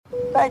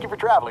Thank you for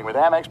traveling with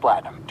Amex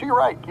Platinum. To your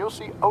right, you'll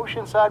see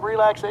oceanside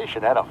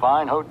relaxation at a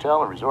fine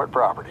hotel and resort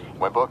property.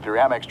 When booked through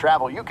Amex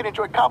Travel, you can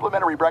enjoy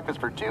complimentary breakfast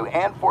for 2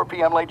 and 4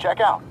 p.m. late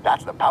checkout.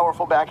 That's the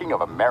powerful backing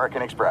of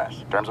American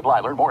Express. Terms apply.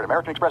 Learn more at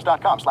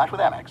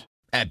americanexpress.com/withAmex.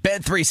 At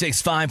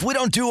Bet365, we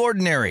don't do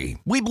ordinary.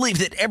 We believe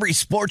that every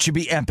sport should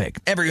be epic.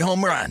 Every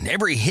home run,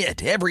 every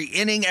hit, every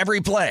inning, every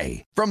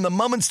play. From the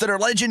moments that are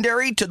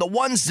legendary to the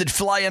ones that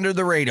fly under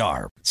the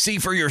radar. See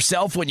for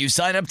yourself when you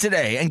sign up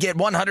today and get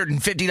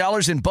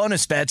 $150 in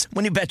bonus bets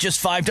when you bet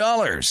just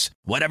 $5.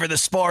 Whatever the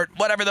sport,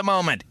 whatever the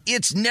moment,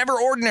 it's never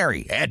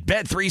ordinary at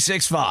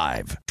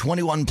Bet365.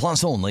 21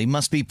 plus only.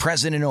 Must be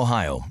present in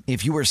Ohio.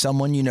 If you or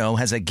someone you know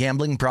has a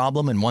gambling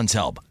problem and wants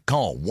help,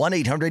 call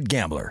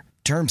 1-800-GAMBLER.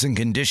 Terms and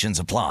conditions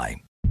apply.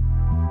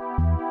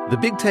 The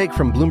Big Take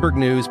from Bloomberg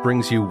News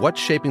brings you what's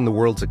shaping the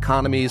world's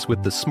economies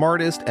with the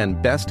smartest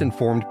and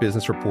best-informed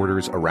business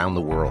reporters around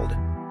the world.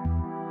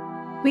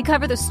 We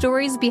cover the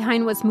stories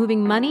behind what's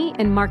moving money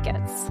and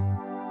markets.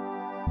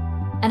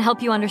 And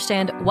help you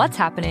understand what's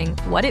happening,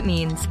 what it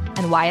means,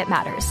 and why it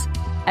matters.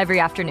 Every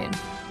afternoon.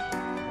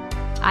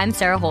 I'm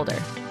Sarah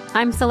Holder.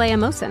 I'm Saleha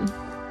Mohsin.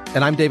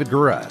 And I'm David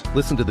Gura.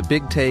 Listen to The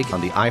Big Take on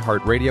the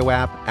iHeartRadio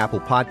app, Apple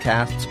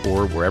Podcasts,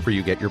 or wherever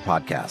you get your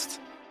podcasts.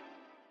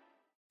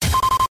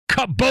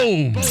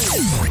 Kaboom!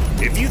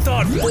 If you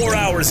thought 4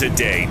 hours a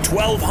day,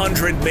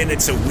 1,200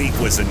 minutes a week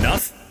was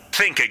enough,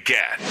 think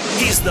again.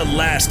 He's the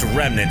last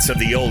remnants of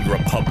the old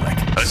republic,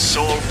 a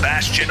sole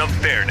bastion of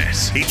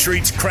fairness. He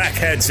treats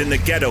crackheads in the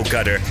ghetto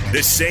gutter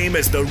the same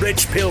as the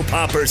rich pill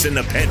poppers in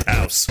the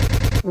penthouse.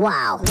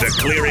 Wow. The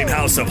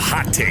clearinghouse of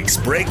hot takes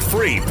break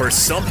free for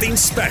something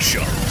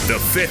special. The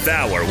Fifth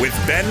Hour with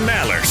Ben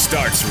Maller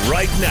starts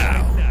right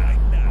now.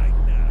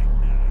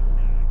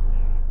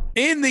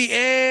 In the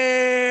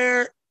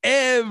air,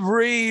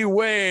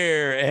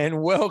 everywhere,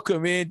 and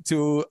welcome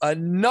into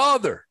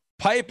another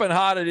piping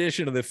hot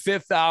edition of the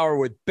Fifth Hour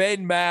with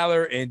Ben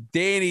Maller and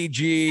Danny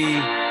G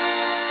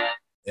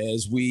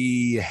as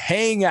we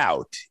hang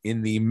out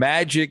in the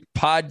Magic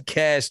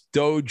Podcast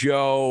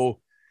Dojo.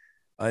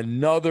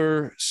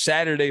 Another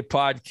Saturday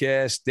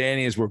podcast,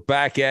 Danny, as we're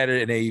back at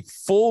it, and a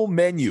full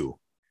menu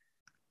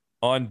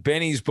on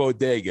Benny's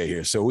Bodega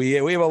here. So we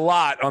have a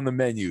lot on the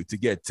menu to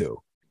get to.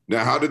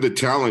 Now, how did the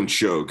talent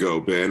show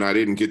go, Ben? I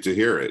didn't get to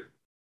hear it.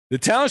 The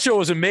talent show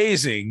was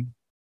amazing.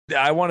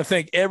 I want to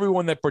thank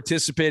everyone that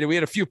participated. We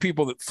had a few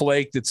people that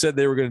flaked, that said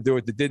they were going to do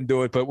it, that didn't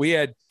do it, but we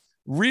had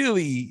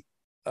really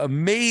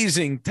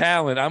amazing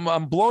talent.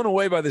 I'm blown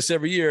away by this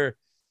every year.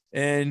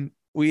 And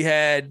we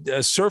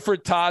had Surfer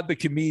Todd, the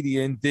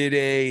comedian, did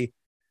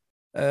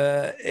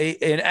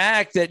an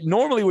act that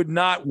normally would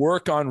not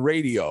work on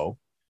radio,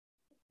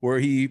 where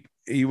he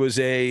was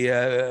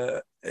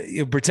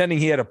pretending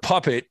he had a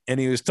puppet and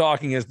he was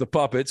talking as the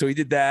puppet. So he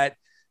did that.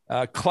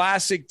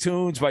 Classic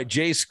tunes by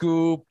Jay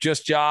Scoop,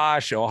 Just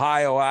Josh,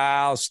 Ohio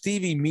Al,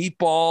 Stevie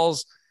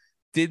Meatballs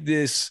did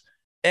this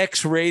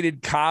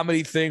X-rated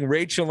comedy thing.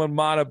 Rachel and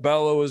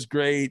Montebello was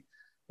great.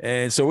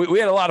 And so we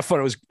had a lot of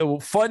fun. It was a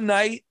fun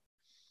night.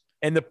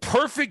 And the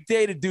perfect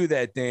day to do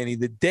that, Danny,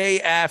 the day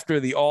after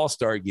the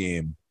All-Star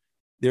game.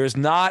 There's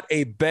not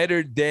a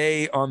better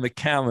day on the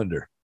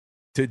calendar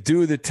to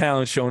do the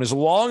talent show. And as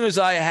long as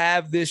I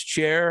have this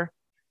chair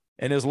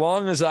and as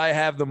long as I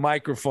have the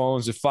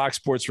microphones at Fox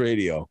Sports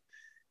Radio,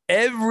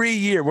 every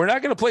year, we're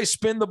not going to play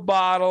Spin the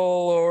Bottle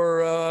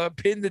or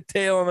Pin the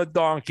Tail on the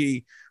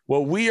Donkey.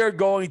 What we are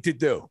going to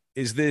do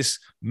is this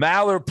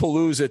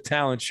Mallerpalooza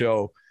talent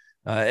show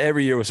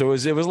every year. So it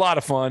was a lot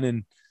of fun.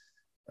 And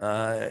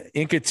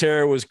Inca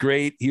Terra was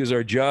great. He was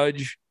our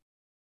judge.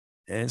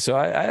 And so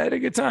I had a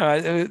good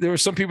time. There were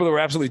some people that were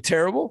absolutely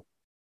terrible.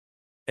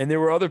 And there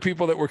were other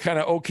people that were kind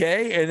of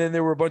okay. And then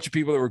there were a bunch of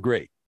people that were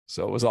great.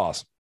 So it was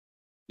awesome.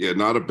 Yeah,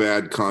 not a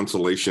bad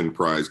consolation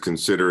prize,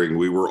 considering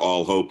we were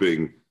all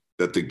hoping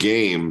that the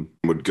game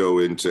would go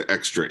into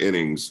extra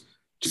innings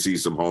to see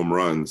some home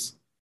runs.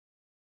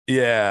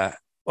 Yeah.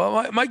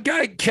 Well, my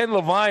guy, Ken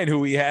Levine, who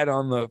we had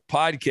on the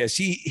podcast,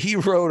 he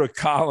wrote a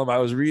column. I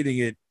was reading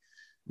it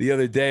the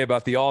other day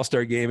about the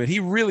All-Star game, and he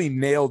really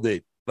nailed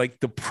it. Like,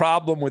 the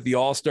problem with the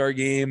All-Star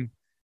game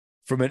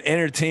from an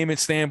entertainment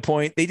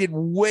standpoint, they did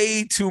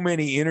way too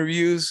many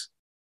interviews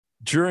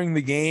during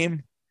the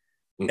game.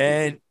 Mm-hmm.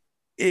 And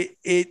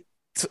I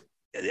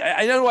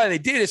don't know why they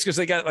did it. It's because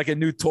they got like a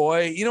new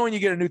toy. You know, when you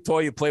get a new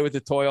toy, you play with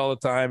the toy all the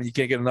time and you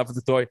can't get enough of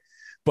the toy,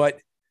 but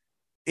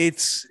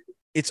it's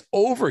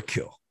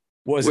overkill.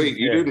 Wait,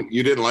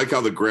 you didn't like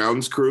how the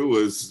grounds crew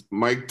was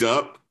mic'd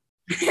up?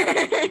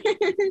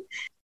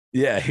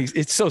 Yeah,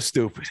 it's so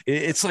stupid.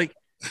 It's like,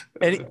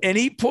 and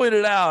he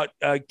pointed out,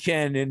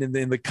 Ken,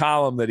 in the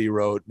column that he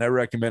wrote, and I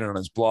recommend it on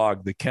his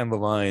blog, the Ken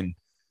Levine,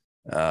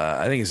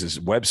 I think it's his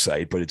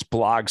website, but it's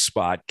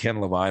Blogspot, Ken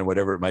Levine,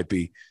 whatever it might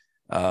be.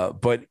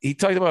 But he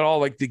talked about all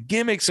like the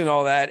gimmicks and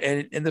all that,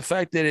 and the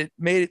fact that it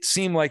made it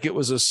seem like it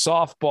was a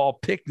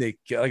softball picnic,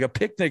 like a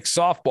picnic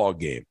softball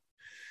game,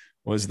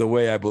 was the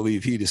way I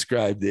believe he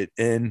described it.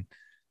 And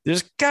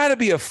there's got to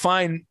be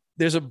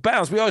there's a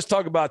balance. We always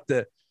talk about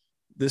the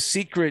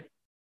secret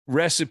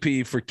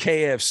recipe for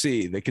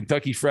KFC, the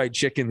Kentucky Fried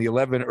Chicken, the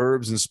 11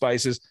 herbs and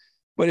spices.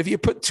 But if you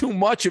put too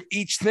much of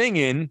each thing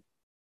in,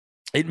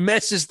 it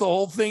messes the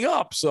whole thing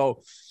up.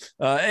 So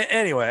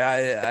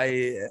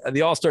anyway,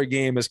 the All-Star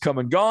game has come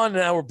and gone.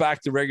 Now we're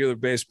back to regular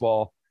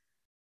baseball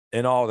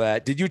and all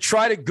that. Did you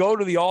try to go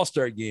to the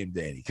All-Star game,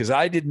 Danny? Because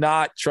I did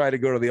not try to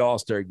go to the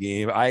All-Star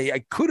game.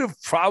 I could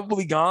have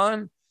probably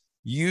gone,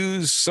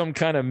 use some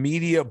kind of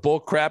media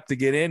bullcrap to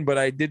get in, but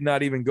I did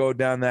not even go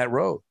down that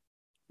road.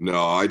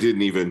 No, I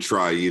didn't even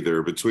try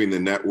either. Between the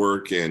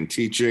network and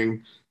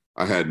teaching,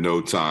 I had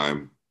no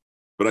time.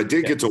 But I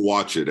did get to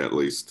watch it at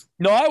least.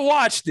 No, I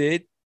watched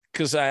it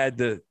because I had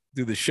to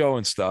do the show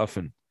and stuff.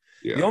 And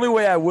the only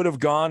way I would have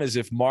gone is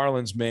if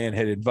Marlins man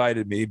had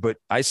invited me. But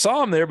I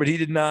saw him there, but he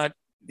did not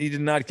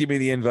give me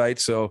the invite.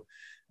 So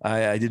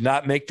I did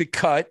not make the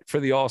cut for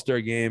the All-Star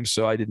game.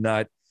 So I did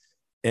not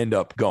end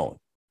up going.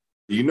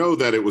 You know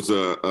that it was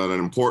an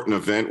important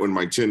event when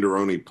my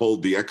Tinderoni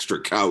pulled the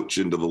extra couch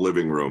into the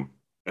living room.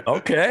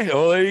 Okay.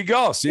 Well, there you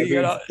go. See,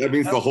 that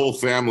means the whole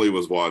family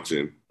was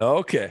watching.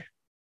 Okay.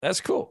 That's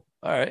cool.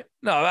 All right.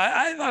 No,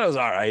 I thought it was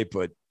all right,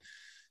 but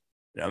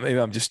maybe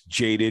I'm just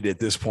jaded at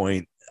this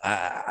point.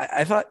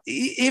 I thought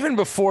even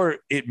before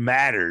it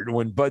mattered,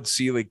 when Bud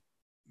Selig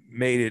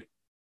made it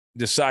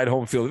decide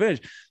home field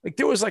advantage, like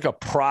there was like a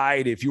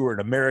pride if you were an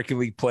American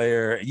League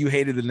player, you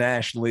hated the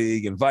National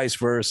League and vice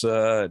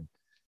versa.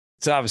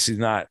 It's obviously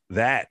not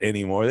that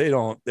anymore.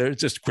 They're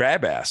just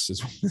grab ass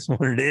is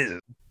what it is.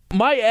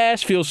 My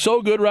ass feels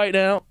so good right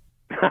now.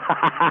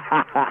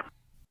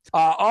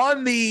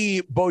 On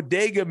the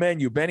bodega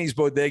menu, Benny's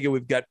Bodega,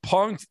 we've got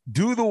Punked,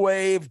 Do the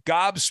Wave,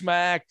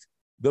 Gobsmacked.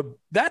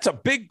 That's a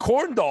big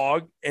corn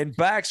dog and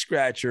back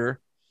scratcher.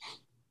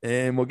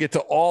 And we'll get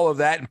to all of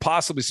that and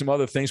possibly some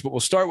other things, but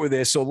we'll start with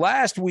this. So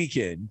last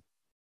weekend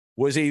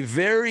was a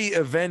very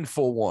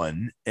eventful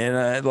one.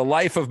 And the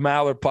Life of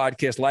Maller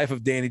podcast, Life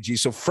of Danny G.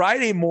 So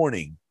Friday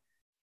morning,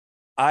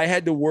 I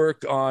had to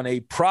work on a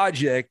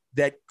project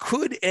that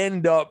could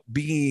end up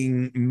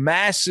being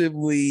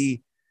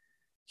massively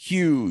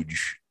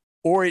huge,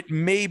 or it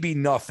may be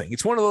nothing.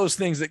 It's one of those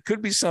things that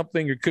could be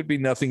something or could be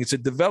nothing. It's a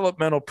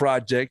developmental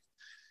project,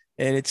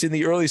 and it's in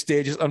the early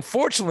stages.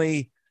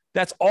 Unfortunately,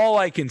 that's all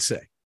I can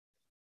say.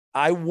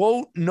 I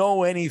won't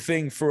know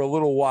anything for a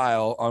little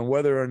while on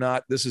whether or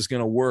not this is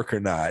going to work or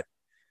not,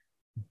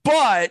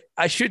 but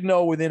I should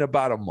know within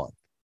about a month.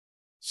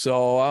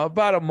 So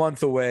about a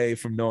month away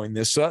from knowing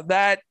this. So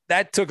that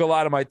took a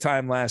lot of my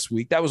time last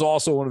week. That was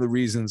also one of the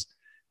reasons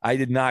I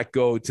did not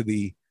go to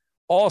the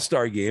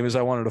All-Star game, is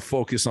I wanted to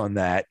focus on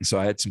that. And so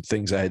I had some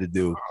things I had to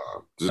do.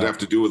 Does it have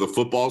to do with the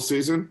football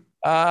season?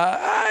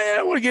 I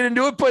don't want to get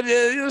into it, but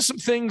some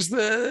things,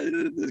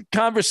 the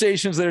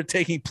conversations that are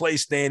taking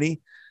place,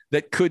 Danny,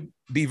 that could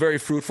be very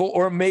fruitful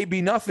or may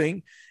be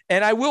nothing.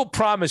 And I will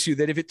promise you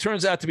that if it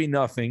turns out to be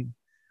nothing,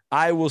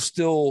 I will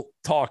still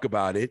talk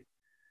about it.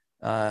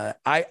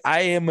 I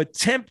am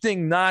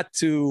attempting not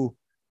to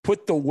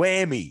put the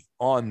whammy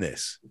on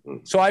this.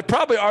 So I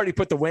probably already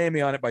put the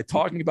whammy on it by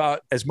talking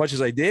about as much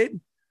as I did,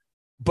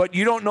 but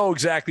you don't know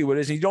exactly what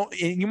it is.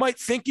 And you might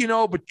think you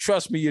know, but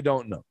trust me, you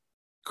don't know.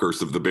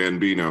 Curse of the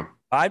Bambino.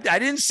 I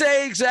didn't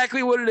say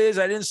exactly what it is.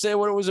 I didn't say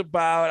what it was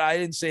about. I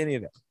didn't say any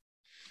of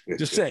that.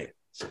 Just saying.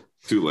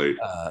 Too late.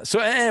 So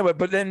anyway,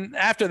 but then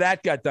after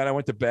that got done, I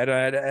went to bed.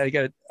 I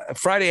got a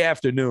Friday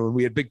afternoon.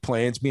 We had big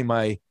plans. Me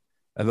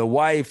and the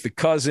wife, the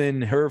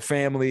cousin, her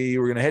family,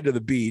 we're going to head to the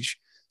beach.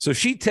 So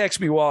she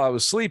texts me while I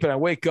was sleeping. I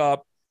wake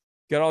up,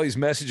 got all these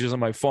messages on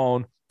my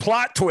phone.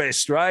 Plot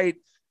twist, right?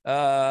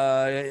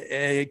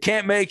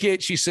 Can't make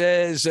it. She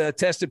says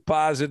tested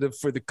positive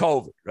for the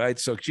COVID, right?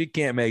 So she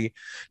can't make it.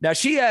 Now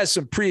she has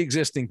some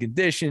pre-existing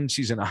conditions.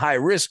 She's in a high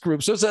risk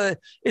group. So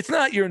it's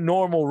not your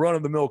normal run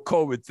of the mill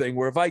COVID thing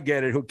where if I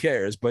get it, who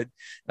cares? But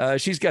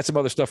she's got some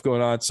other stuff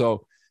going on.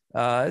 So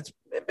it's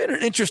been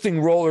an interesting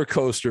roller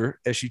coaster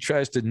as she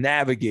tries to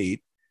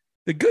navigate.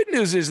 The good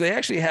news is they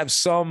actually have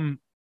some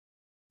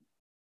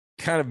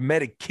kind of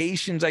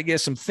medications, I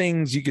guess, some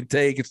things you can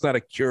take. It's not a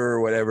cure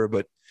or whatever,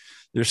 but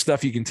there's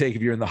stuff you can take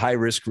if you're in the high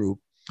risk group.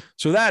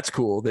 So that's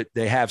cool that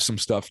they have some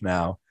stuff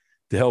now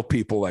to help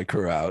people like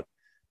her out.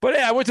 But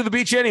yeah, I went to the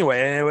beach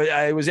anyway, and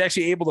I was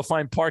actually able to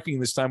find parking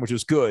this time, which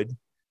was good,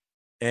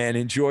 and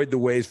enjoyed the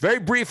waves. Very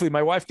briefly,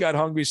 my wife got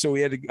hungry, so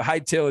we had to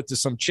hightail it to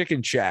some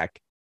chicken shack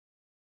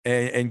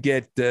and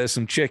get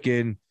some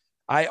chicken.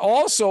 I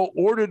also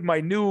ordered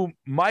my new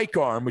mic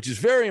arm, which is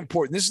very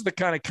important. This is the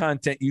kind of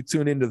content you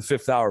tune into the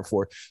Fifth Hour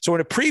for. So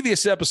in a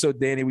previous episode,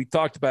 Danny, we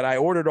talked about I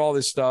ordered all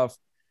this stuff.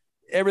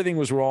 Everything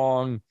was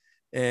wrong.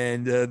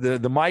 And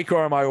the mic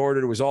arm I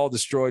ordered was all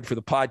destroyed for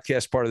the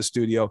podcast part of the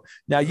studio.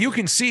 Now, you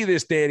can see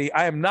this, Danny.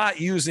 I am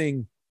not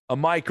using a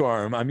mic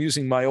arm. I'm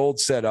using my old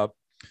setup.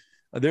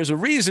 There's a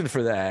reason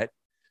for that,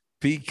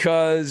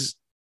 because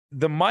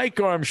the mic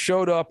arm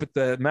showed up at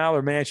the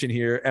Maller Mansion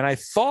here, and I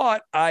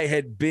thought I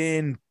had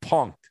been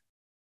punked.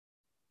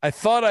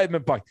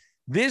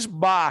 This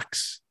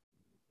box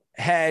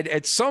had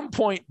at some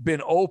point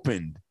been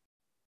opened.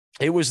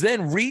 It was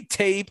then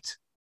retaped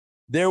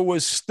there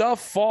was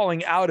stuff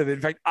falling out of it.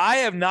 In fact, I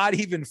have not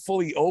even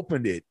fully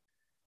opened it.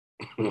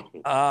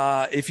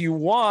 If you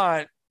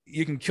want,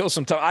 you can kill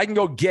some time. I can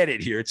go get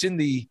it here. It's in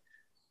the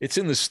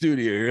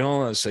studio.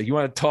 Hold on a second. You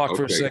want to talk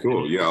for a second?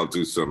 Cool. Yeah, I'll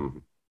do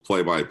some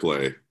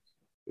play-by-play.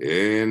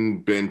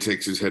 And Ben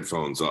takes his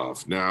headphones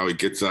off. Now he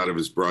gets out of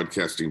his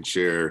broadcasting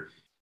chair.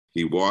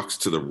 He walks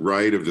to the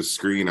right of the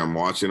screen I'm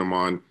watching him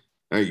on.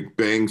 Now he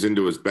bangs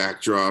into his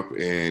backdrop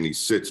and he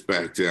sits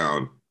back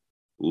down.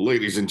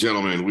 Ladies and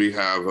gentlemen, we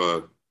have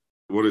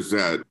what is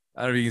that?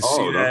 I don't know if you can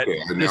see that.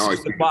 Okay. This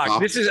is the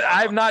box.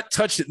 I have not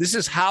touched it. This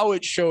is how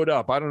it showed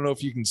up. I don't know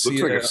if you can see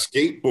it. Looks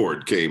like a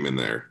skateboard came in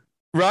there.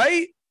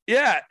 Right?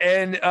 Yeah.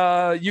 And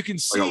you can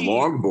see like a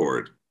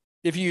longboard.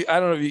 I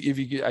don't know if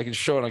you I can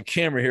show it on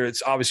camera here.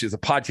 It's obviously the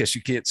podcast.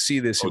 You can't see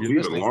this. It's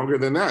even longer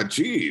than that.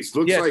 Jeez.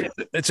 Looks like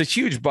it's a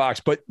huge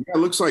box, but it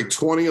looks like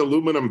 20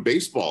 aluminum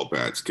baseball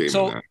bats came in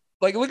that.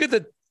 Like, look at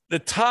the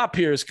top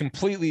here is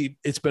completely,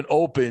 it's been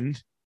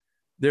opened.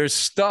 There's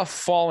stuff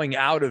falling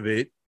out of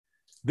it.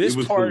 It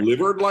was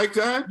delivered like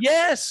that?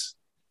 Yes.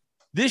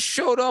 This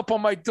showed up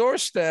on my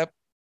doorstep,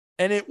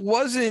 and it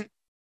wasn't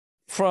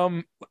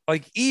from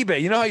like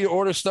eBay. You know how you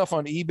order stuff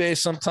on eBay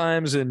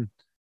sometimes, and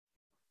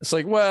it's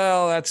like,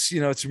 well, that's,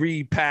 it's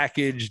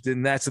repackaged,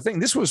 and that's the thing.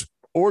 This was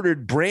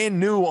ordered brand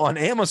new on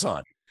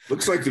Amazon.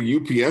 Looks like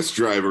the UPS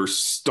driver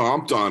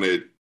stomped on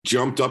it,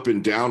 jumped up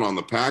and down on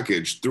the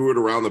package, threw it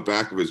around the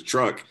back of his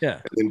truck,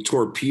 and then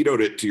torpedoed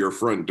it to your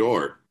front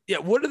door. Yeah.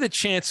 What are the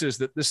chances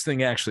that this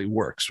thing actually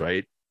works,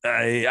 right?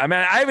 I mean,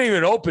 I haven't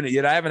even opened it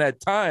yet. I haven't had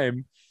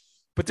time,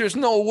 but there's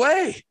no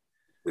way.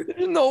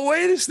 There's no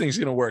way this thing's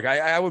going to work.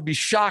 I would be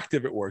shocked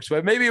if it works,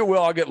 but maybe it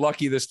will. I'll get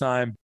lucky this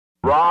time.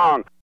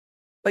 Wrong.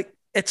 Like,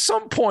 at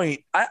some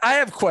point, I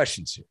have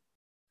questions here.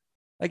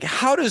 Like,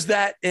 how does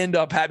that end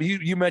up happening?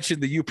 You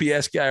mentioned the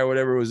UPS guy or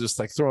whatever was just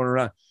like throwing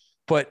around,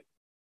 but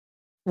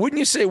wouldn't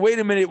you say, wait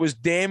a minute, it was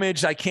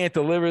damaged, I can't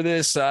deliver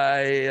this.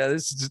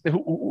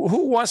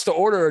 Who wants to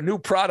order a new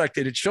product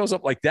and it shows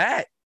up like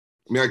that?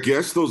 I mean, I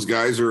guess those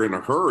guys are in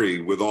a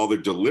hurry with all their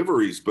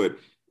deliveries, but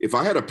if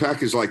I had a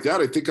package like that,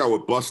 I think I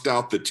would bust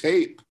out the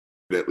tape,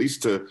 at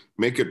least to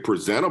make it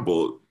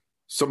presentable.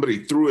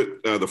 Somebody threw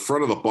it, the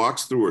front of the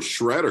box through a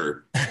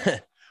shredder.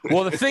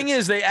 Well, the thing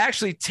is, they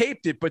actually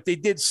taped it, but they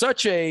did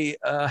such a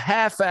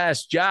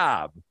half-assed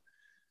job.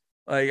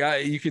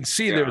 Like, you can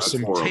see there was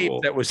some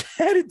tape that was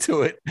added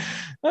to it.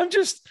 I'm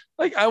just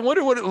like, I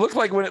wonder what it looked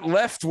like when it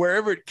left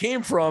wherever it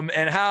came from,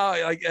 and how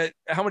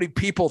many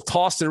people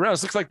tossed it around.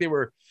 It looks like they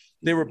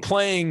were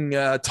playing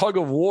tug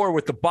of war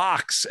with the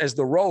box as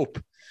the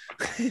rope.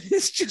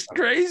 It's just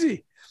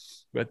crazy.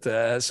 But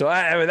so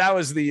that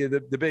was the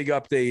big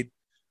update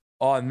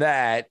on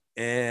that.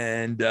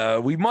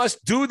 And we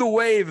must do the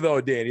wave,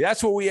 though, Danny.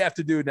 That's what we have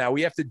to do now.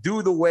 We have to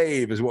do the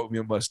wave is what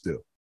we must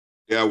do.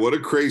 Yeah, what a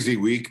crazy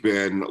week,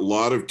 Ben. A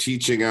lot of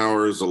teaching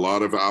hours, a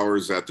lot of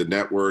hours at the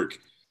network.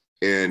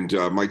 And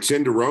my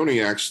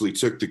Tenderoni actually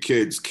took the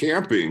kids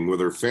camping with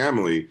her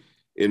family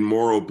in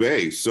Morro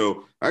Bay.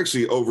 So I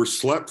actually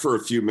overslept for a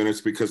few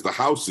minutes because the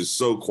house is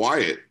so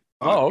quiet.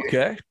 Oh,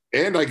 okay.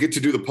 And I get to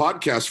do the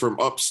podcast from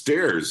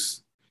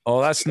upstairs.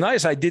 Oh, that's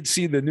nice. I did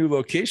see the new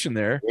location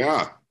there.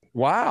 Yeah.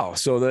 Wow.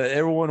 So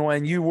everyone,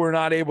 when you were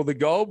not able to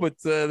go, but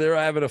they're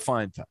having a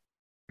fine time.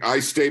 I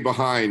stay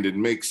behind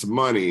and make some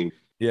money.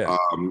 Yeah.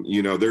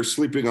 They're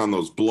sleeping on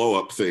those blow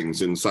up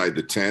things inside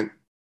the tent,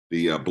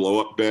 the blow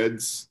up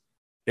beds.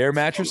 Air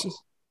mattresses?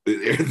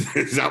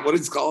 Is that what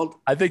it's called?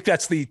 I think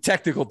that's the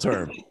technical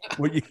term.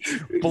 When you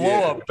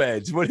blow up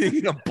beds. What are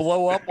you going to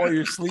blow up while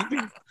you're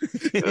sleeping?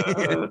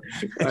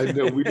 I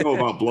know we know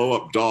about blow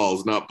up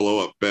dolls, not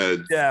blow up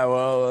beds. Yeah,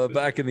 well,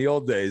 back in the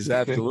old days,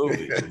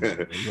 absolutely.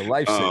 It was a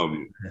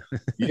lifesaver.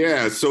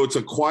 Yeah, so it's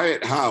a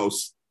quiet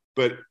house,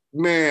 but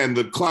man,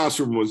 the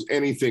classroom was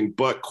anything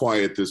but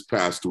quiet this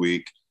past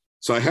week.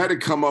 So I had to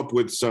come up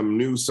with some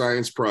new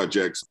science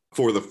projects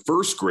for the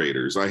first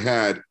graders. I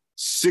had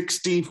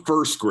 60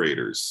 first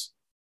graders.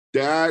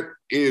 That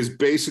is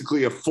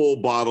basically a full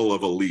bottle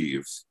of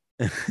Aleve,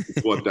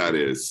 what that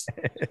is.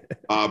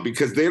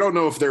 Because they don't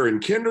know if they're in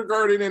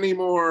kindergarten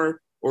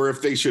anymore or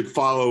if they should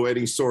follow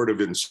any sort of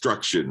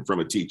instruction from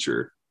a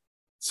teacher.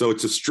 So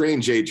it's a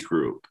strange age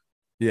group.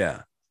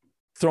 Yeah.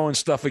 Throwing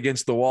stuff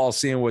against the wall,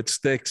 seeing what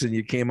sticks, and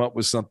you came up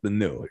with something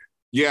new.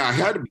 Yeah, I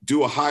had to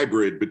do a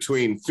hybrid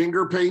between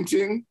finger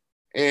painting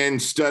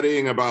and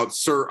studying about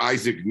Sir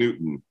Isaac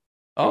Newton.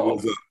 Oh, it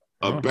was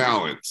a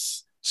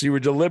balance. So you were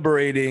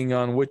deliberating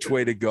on which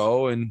way to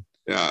go, and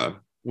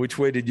which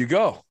way did you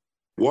go?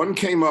 One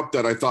came up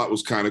that I thought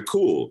was kind of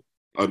cool,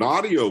 an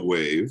audio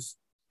wave,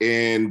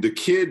 and the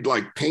kid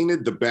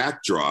painted the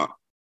backdrop,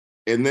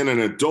 and then an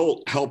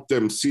adult helped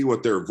them see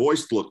what their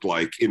voice looked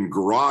like in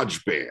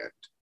GarageBand.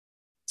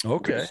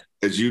 Okay.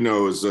 As you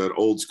know, is an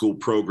old school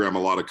program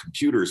a lot of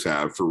computers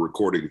have for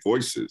recording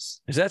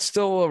voices. Is that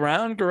still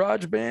around,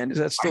 GarageBand? Is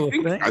that still a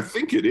thing? I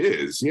think it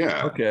is,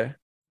 yeah. Okay.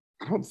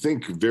 I don't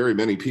think very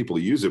many people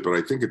use it, but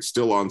I think it's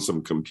still on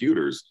some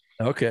computers.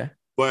 Okay.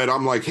 But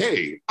I'm like,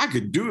 hey, I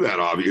could do that,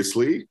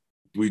 obviously.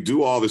 We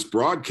do all this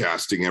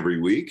broadcasting every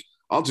week.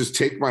 I'll just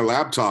take my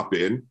laptop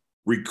in,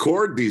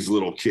 record these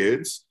little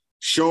kids,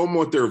 show them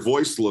what their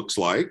voice looks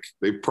like.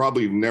 They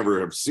probably never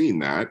have seen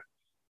that.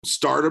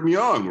 Start them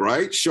young,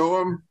 right? Show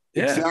them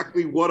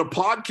exactly what a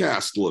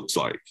podcast looks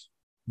like.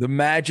 The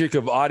magic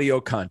of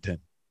audio content.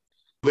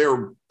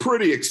 They're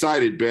pretty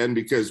excited, Ben,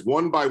 because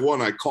one by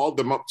one, I called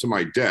them up to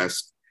my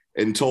desk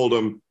and told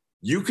them,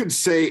 you could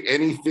say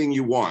anything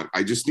you want.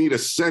 I just need a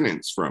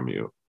sentence from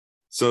you.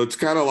 So it's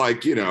kind of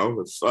like, you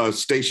know, if a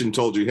station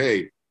told you,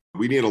 hey,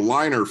 we need a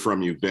liner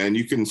from you, Ben.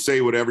 You can say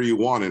whatever you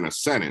want in a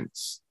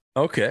sentence.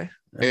 Okay.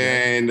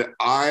 And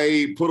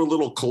I put a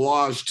little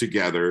collage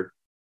together.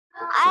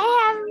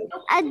 I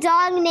have a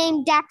dog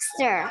named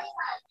Dexter.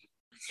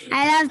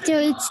 I love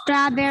to eat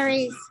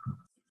strawberries.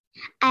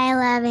 I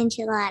love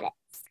enchiladas.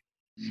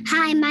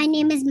 Hi, my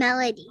name is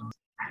Melody.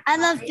 I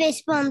love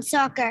baseball and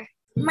soccer.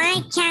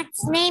 My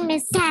cat's name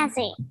is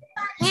Sassy.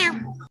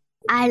 Meow.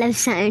 I love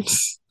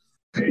science.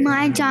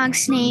 My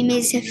dog's name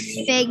is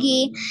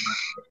Figgy.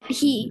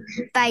 He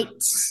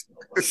bites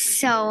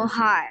so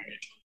hard.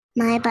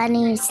 My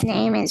bunny's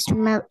name is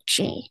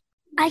Mochi.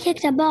 I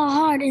kick the ball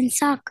hard in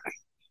soccer.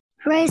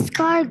 Race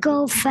car,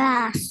 go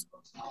fast.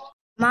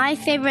 My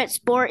favorite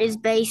sport is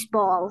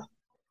baseball.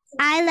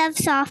 I love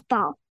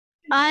softball.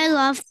 I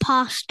love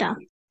pasta.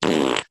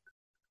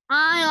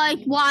 I like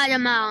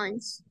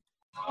watermelons.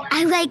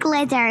 I like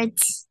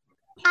lizards.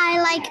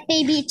 I like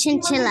baby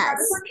chinchillas.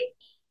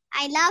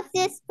 I love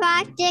this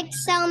project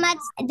so much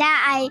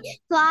that I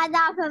clawed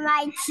off of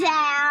my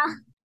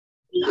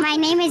tail. My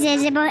name is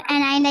Isabel,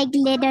 and I like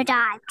little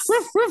dogs.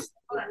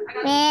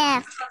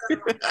 Yeah.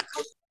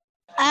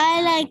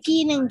 I like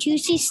eating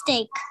juicy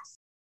steak.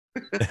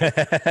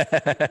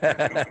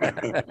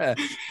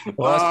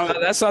 Well,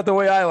 that's not the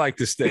way I like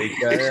the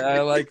steak. I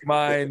like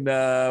mine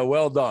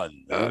well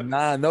done.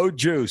 No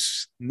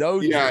juice. No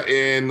juice. Yeah,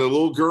 and the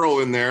little girl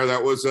in there,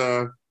 that was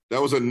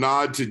a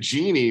nod to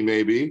Jeannie,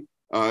 maybe,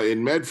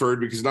 in Medford,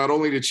 because not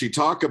only did she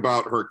talk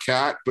about her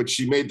cat, but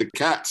she made the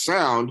cat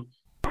sound.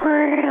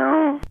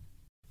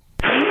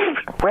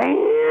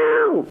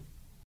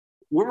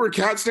 What were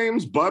cats'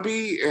 names?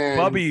 Bubby and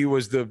Bubby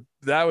was the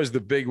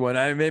big one.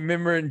 I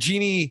remember, and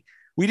Jeannie,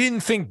 we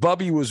didn't think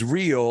Bubby was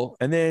real,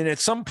 and then at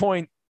some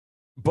point,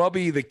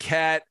 Bubby the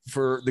cat,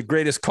 for the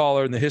greatest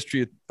caller in the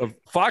history of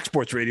Fox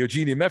Sports Radio,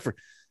 Jeannie Medford,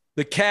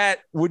 the cat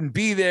wouldn't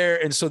be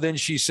there, and so then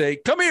she say,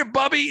 "Come here,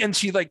 Bubby," and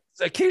she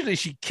occasionally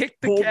she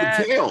kicked the cat.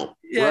 Pulled the tail.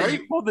 Yeah, right? She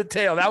pulled the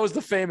tail. That was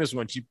the famous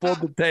one. She pulled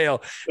the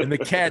tail, and the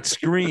cat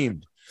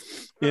screamed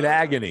in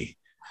agony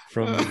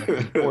from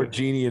poor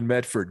Jeannie in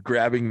Medford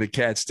grabbing the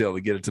cat's tail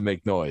to get it to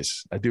make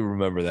noise. I do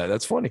remember that.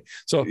 That's funny.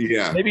 So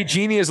maybe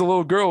Jeannie as a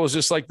little girl was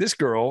just like this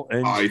girl.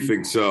 And I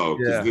think so.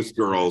 Because this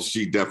girl,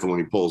 she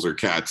definitely pulls her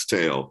cat's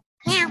tail.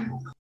 Yeah.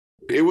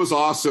 It was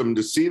awesome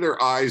to see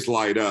their eyes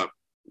light up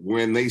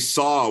when they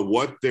saw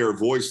what their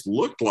voice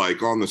looked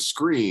like on the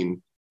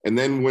screen. And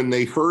then when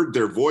they heard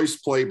their voice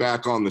play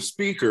back on the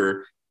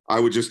speaker, I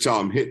would just tell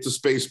them, hit the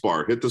space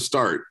bar, hit the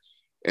start.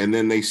 And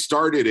then they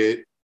started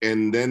it.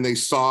 And then they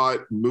saw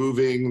it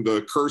moving,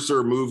 the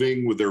cursor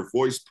moving with their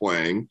voice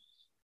playing.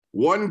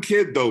 One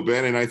kid, though,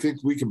 Ben, and I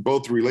think we can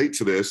both relate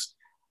to this,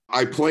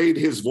 I played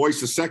his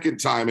voice a second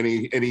time, and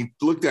he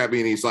looked at me,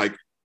 and he's like,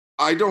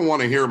 I don't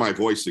want to hear my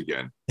voice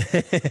again.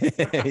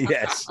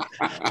 Yes.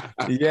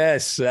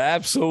 Yes,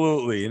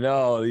 absolutely.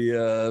 No,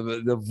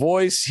 the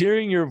voice,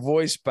 hearing your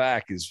voice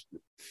back is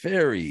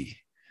very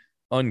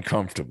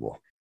uncomfortable.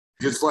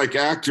 It's like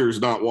actors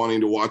not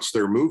wanting to watch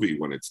their movie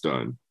when it's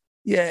done.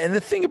 Yeah, and the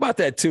thing about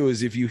that, too,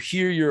 is if you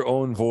hear your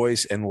own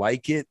voice and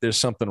like it, there's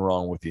something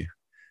wrong with you.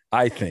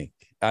 I think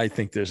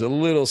there's a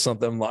little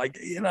something like,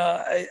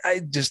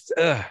 I just,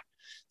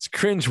 it's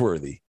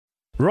cringeworthy.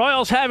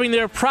 Royals having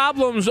their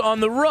problems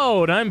on the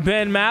road. I'm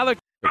Ben Malik.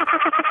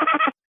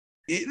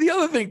 The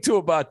other thing, too,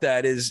 about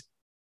that is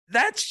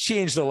that's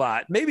changed a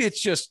lot. Maybe it's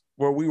just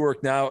where we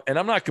work now, and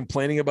I'm not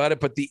complaining about it,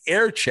 but the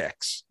air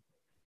checks.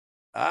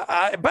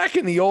 Back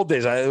in the old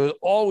days, it was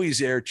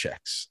always air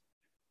checks,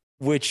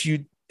 which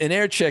an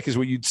air check is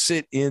where you'd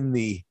sit in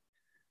the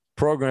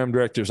program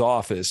director's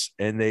office,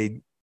 and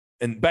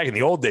back in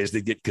the old days,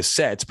 they'd get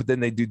cassettes, but then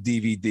they do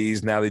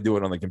DVDs. Now they do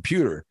it on the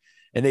computer,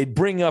 and they'd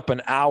bring up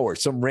an hour,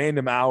 some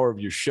random hour of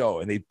your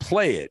show, and they'd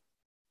play it.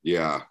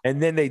 Yeah.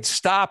 And then they'd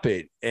stop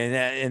it,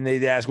 and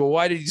they'd ask, well,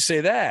 why did you say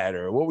that?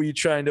 Or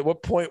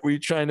what point were you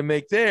trying to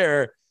make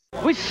there?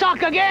 We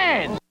suck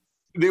again.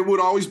 They would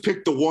always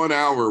pick the 1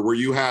 hour where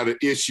you had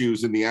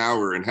issues in the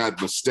hour and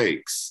had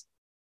mistakes.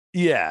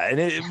 Yeah, and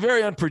it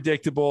very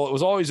unpredictable. It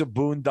was always a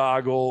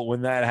boondoggle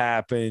when that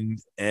happened,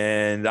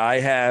 and I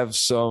have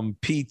some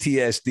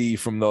PTSD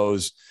from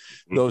those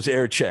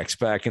air checks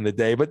back in the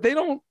day. But they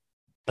don't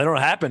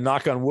happen,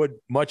 knock on wood,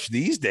 much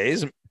these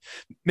days.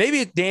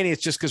 Maybe, Danny,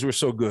 it's just because we're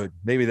so good.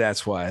 Maybe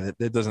that's why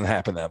that doesn't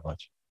happen that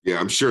much. Yeah,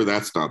 I'm sure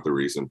that's not the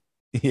reason.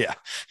 Yeah,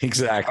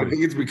 exactly. I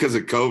think it's because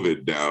of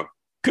COVID now.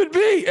 Could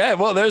be. Yeah,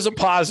 well, there's a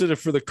positive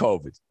for the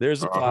COVID.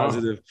 There's a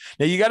positive.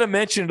 Now, you got to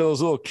mention to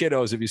those little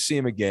kiddos, if you see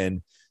them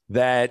again,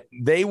 that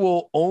they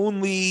will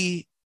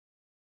only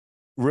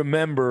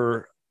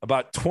remember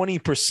about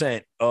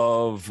 20%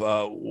 of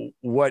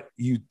what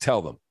you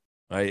tell them,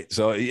 right?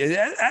 So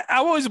I'm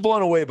always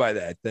blown away by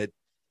that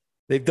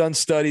they've done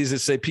studies that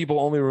say people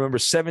only remember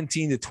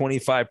 17 to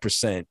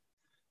 25%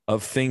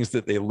 of things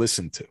that they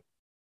listen to,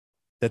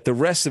 that the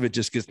rest of it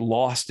just gets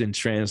lost in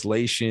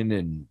translation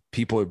and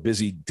people are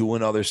busy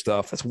doing other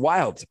stuff. That's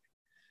wild.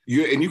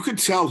 And you could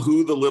tell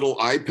who the little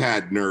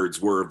iPad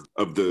nerds were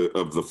of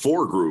the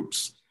four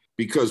groups,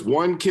 because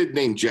one kid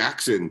named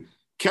Jackson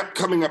kept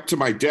coming up to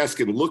my desk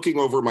and looking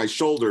over my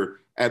shoulder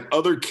at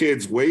other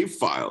kids' wave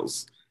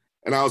files.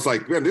 And I was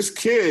like, man, this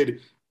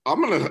kid,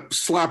 I'm going to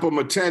slap him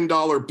a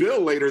 $10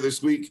 bill later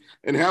this week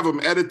and have him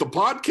edit the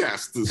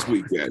podcast this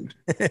weekend.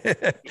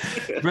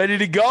 Ready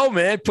to go,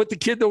 man. Put the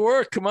kid to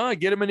work. Come on,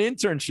 get him an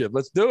internship.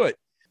 Let's do it.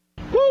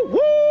 Woo,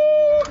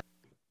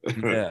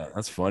 woo! Yeah,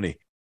 that's funny.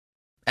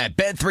 At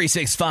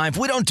Bet365,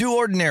 we don't do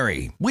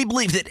ordinary. We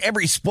believe that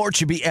every sport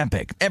should be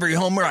epic. Every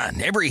home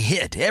run, every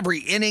hit, every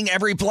inning,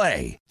 every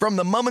play. From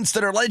the moments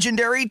that are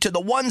legendary to the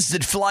ones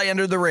that fly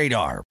under the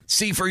radar.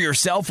 See for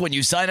yourself when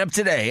you sign up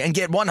today and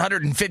get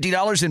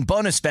 $150 in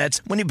bonus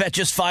bets when you bet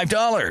just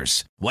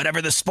 $5.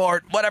 Whatever the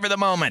sport, whatever the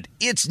moment,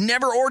 it's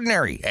never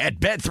ordinary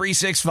at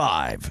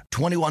Bet365.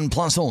 21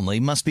 plus only.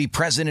 Must be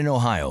present in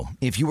Ohio.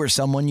 If you or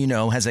someone you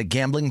know has a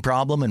gambling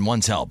problem and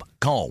wants help,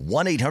 call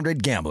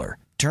 1-800-GAMBLER.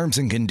 Terms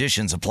and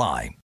conditions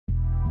apply.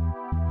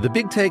 The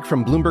Big Take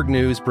from Bloomberg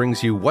News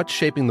brings you what's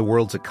shaping the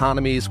world's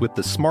economies with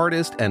the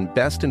smartest and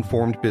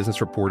best-informed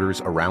business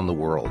reporters around the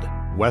world.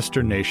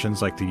 Western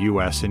nations like the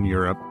U.S. and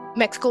Europe.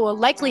 Mexico will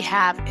likely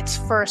have its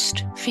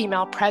first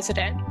female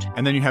president.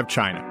 And then you have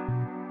China.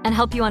 And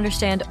help you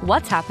understand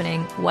what's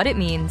happening, what it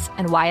means,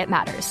 and why it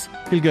matters.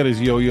 He'll get his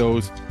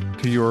yo-yos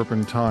to Europe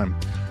in time.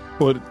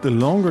 But the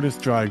longer this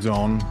drags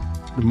on,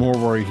 the more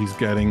worry he's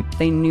getting.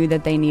 They knew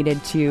that they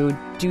needed to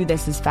do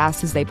this as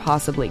fast as they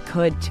possibly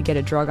could to get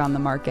a drug on the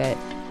market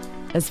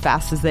as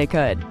fast as they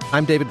could.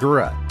 I'm David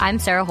Gura. I'm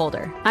Sarah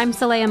Holder. I'm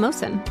Saleha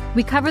Mohsen.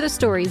 We cover the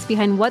stories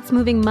behind what's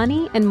moving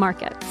money and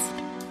markets.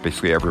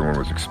 Basically, everyone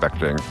was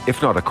expecting,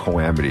 if not a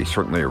calamity,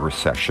 certainly a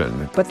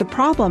recession. But the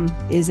problem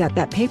is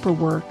that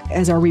paperwork,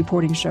 as our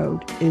reporting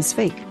showed, is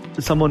fake.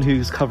 As someone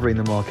who's covering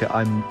the market,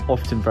 I'm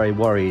often very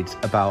worried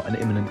about an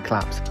imminent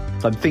collapse.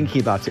 So I'm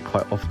thinking about it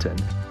quite often.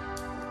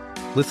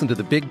 Listen to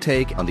The Big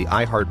Take on the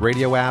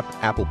iHeartRadio app,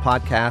 Apple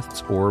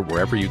Podcasts, or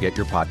wherever you get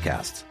your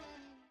podcasts.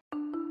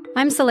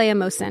 I'm Saleha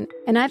Mohsen,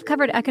 and I've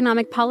covered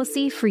economic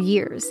policy for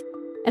years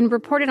and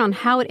reported on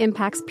how it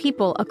impacts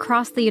people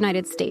across the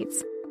United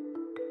States.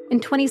 In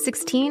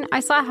 2016, I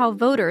saw how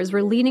voters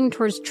were leaning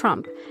towards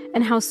Trump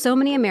and how so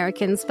many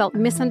Americans felt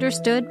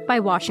misunderstood by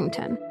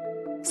Washington.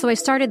 So I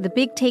started The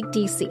Big Take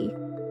DC.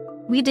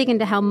 We dig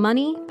into how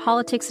money,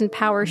 politics, and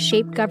power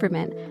shape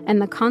government and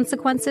the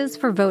consequences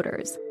for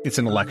voters. It's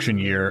an election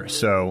year,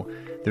 so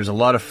there's a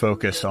lot of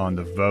focus on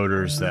the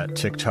voters that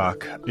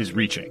TikTok is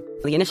reaching.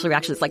 The initial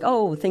reaction is like,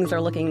 oh, things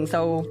are looking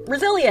so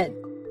resilient.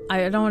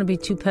 I don't want to be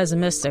too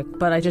pessimistic,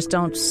 but I just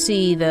don't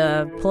see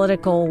the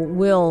political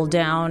will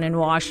down in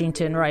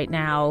Washington right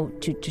now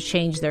to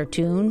change their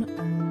tune.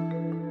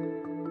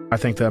 I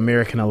think the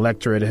American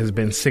electorate has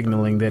been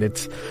signaling that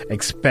it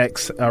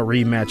expects a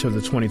rematch of the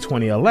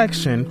 2020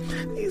 election.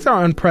 These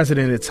are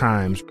unprecedented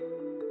times.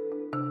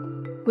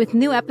 With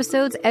new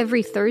episodes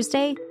every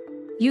Thursday,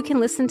 you can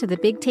listen to The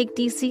Big Take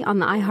DC on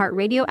the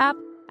iHeartRadio app,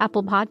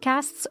 Apple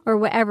Podcasts, or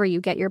wherever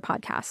you get your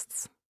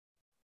podcasts.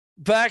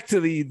 Back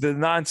to the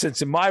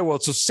nonsense in my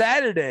world. So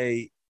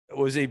Saturday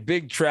was a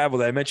big travel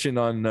that I mentioned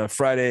on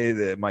Friday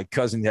that my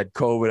cousin had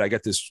COVID. I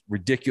got this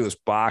ridiculous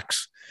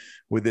box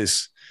with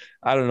this,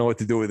 I don't know what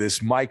to do with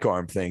this mic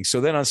arm thing. So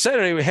then on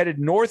Saturday, we headed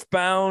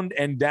northbound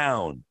and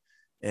down.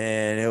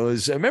 And it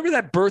was, I remember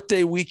that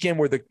birthday weekend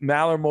where the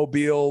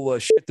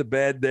Mallermobile shit the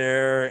bed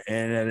there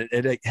and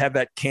it had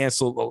that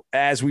canceled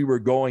as we were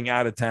going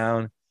out of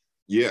town.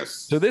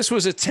 Yes. So this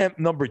was attempt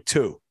number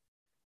 2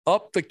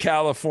 up the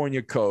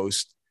California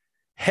coast,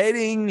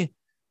 heading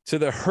to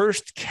the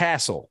Hearst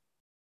Castle,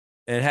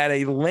 and had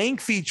a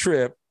lengthy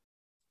trip.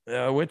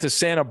 Went to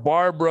Santa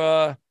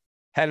Barbara,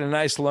 had a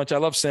nice lunch. I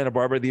love Santa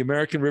Barbara, the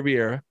American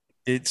Riviera.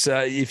 It's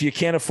if you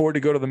can't afford to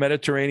go to the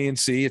Mediterranean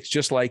Sea, it's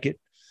just like it,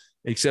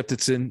 except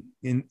it's in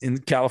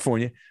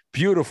California.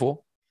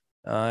 Beautiful.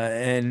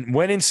 And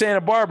when in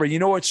Santa Barbara, you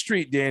know what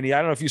street, Danny? I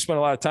don't know if you spent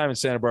a lot of time in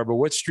Santa Barbara.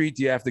 What street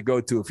do you have to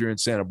go to if you're in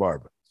Santa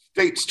Barbara?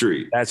 State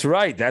Street. That's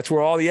right. That's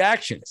where all the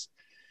action is.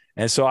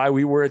 And so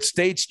we were at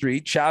State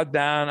Street, chowed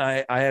down.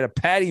 I had a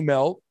patty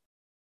melt.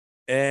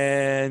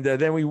 And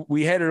then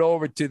we headed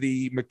over to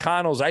the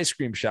McConnell's ice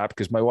cream shop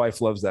because my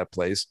wife loves that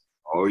place.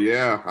 Oh,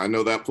 yeah. I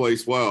know that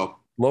place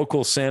well.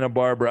 Local Santa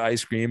Barbara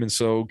ice cream. And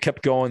so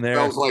kept going there. It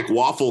smells like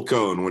waffle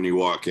cone when you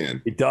walk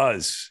in. It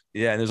does.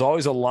 Yeah. And there's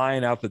always a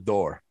line out the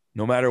door.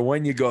 No matter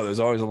when you go, there's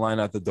always a line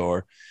out the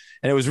door.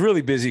 And it was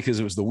really busy because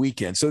it was the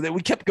weekend. So that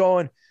we kept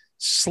going,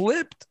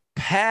 slipped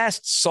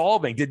past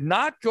Solvang, did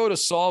not go to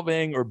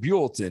Solvang or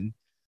Buellton.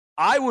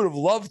 I would have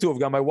loved to have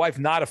gone. My wife,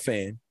 not a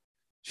fan.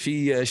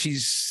 She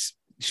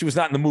was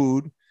not in the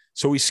mood.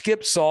 So we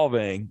skipped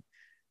Solvang.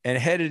 and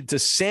headed to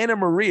Santa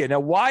Maria. Now,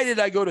 why did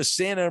I go to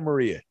Santa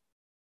Maria?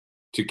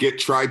 To get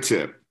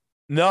tri-tip.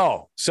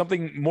 No,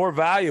 something more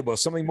valuable,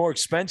 something more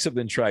expensive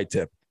than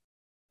tri-tip.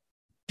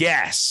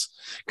 Gas.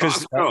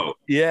 Because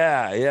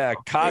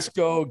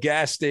Costco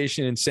gas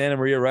station in Santa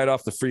Maria, right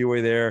off the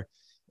freeway there.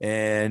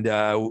 And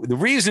the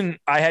reason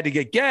I had to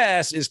get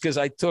gas is because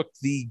I took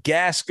the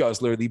gas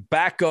guzzler, the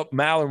backup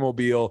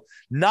Mallermobile,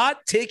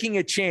 not taking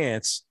a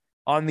chance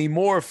on the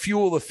more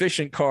fuel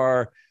efficient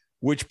car,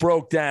 which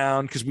broke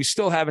down because we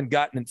still haven't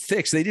gotten it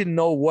fixed. They didn't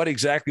know what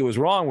exactly was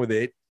wrong with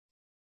it.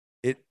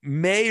 It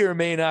may or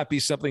may not be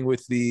something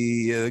with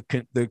the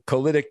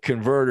catalytic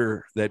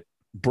converter that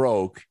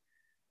broke.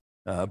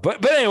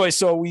 But anyway,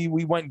 so we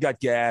went and got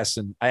gas,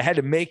 and I had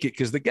to make it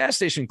because the gas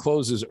station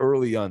closes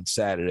early on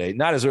Saturday,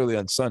 not as early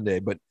on Sunday,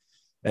 but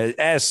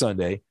as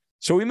Sunday.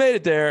 So we made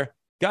it there,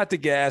 got the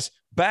gas,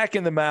 back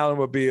in the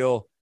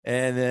Mallermobile,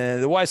 and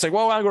then the wife's like,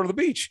 well, I want to go to the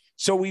beach.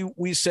 So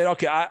we said,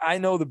 okay, I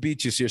know the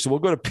beach is here, so we'll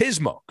go to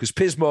Pismo because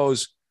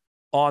Pismo's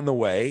on the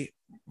way,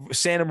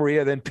 Santa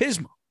Maria, then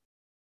Pismo,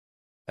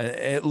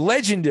 a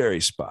legendary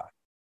spot.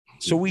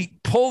 So we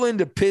pull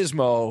into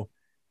Pismo,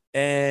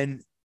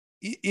 and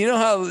you know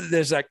how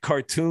there's that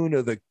cartoon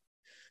of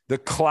the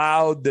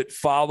cloud that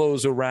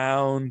follows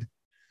around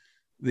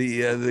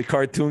the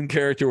cartoon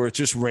character where it's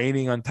just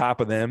raining on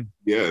top of them?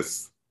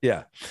 Yes.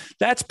 Yeah,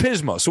 that's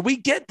Pismo. So we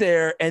get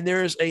there, and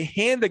there's a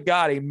hand of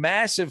God, a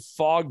massive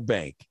fog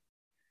bank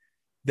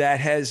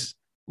that has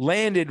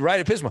landed right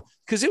at Pismo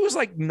because it was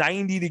like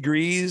 90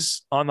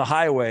 degrees on the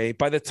highway.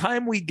 By the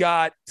time we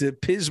got to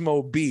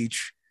Pismo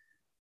Beach,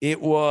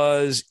 it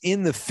was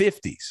in the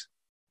 50s.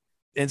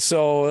 And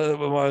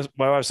so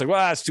my wife's like,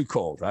 well, that's too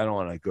cold. I don't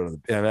want to go to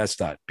that's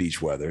not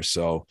beach weather.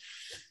 So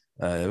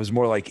it was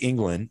more like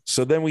England.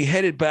 So then we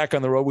headed back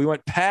on the road. We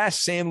went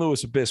past San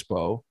Luis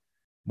Obispo,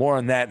 more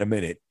on that in a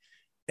minute,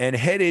 and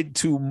headed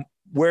to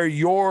where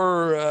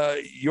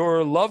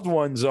your loved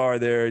ones are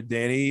there,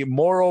 Danny,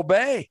 Morro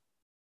Bay.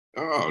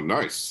 Oh,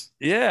 nice.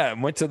 Yeah.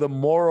 Went to the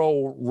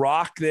Morro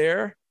Rock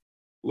there.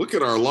 Look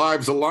at our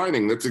lives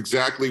aligning. That's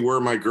exactly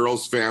where my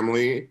girl's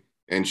family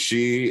and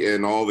she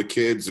and all the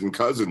kids and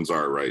cousins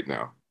are right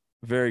now.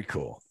 Very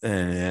cool.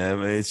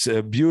 And it's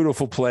a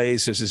beautiful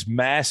place. There's this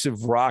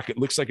massive rock. It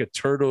looks like a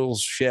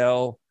turtle's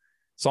shell.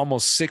 It's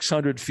almost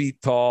 600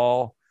 feet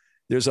tall.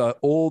 There's an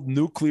old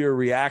nuclear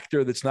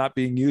reactor that's not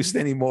being used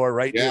anymore,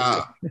 right?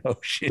 Yeah.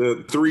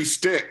 The 3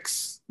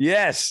 sticks.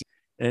 Yes.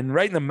 And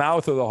right in the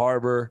mouth of the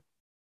harbor.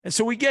 And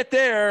so we get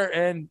there,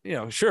 and,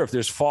 sure, if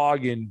there's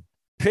fog in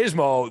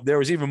Pismo, there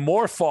was even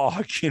more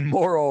fog in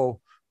Morro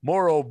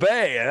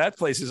Bay. And that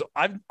place is,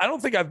 I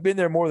don't think I've been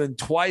there more than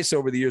twice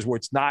over the years where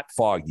it's not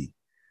foggy.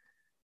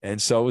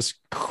 And so it's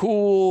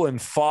cool and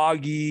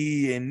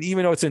foggy. And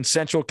even though it's in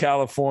Central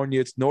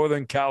California, it's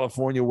Northern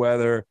California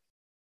weather.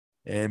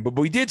 But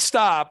we did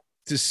stop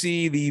to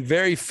see the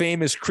very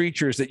famous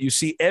creatures that you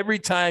see every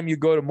time you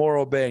go to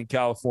Morro Bay in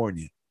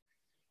California.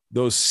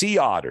 Those sea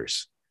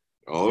otters.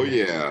 Oh,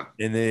 yeah.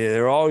 And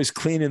they're always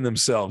cleaning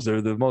themselves.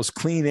 They're the most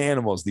clean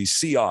animals, these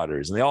sea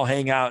otters. And they all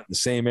hang out in the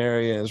same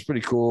area. It's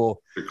pretty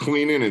cool. They're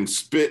cleaning and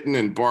spitting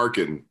and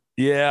barking.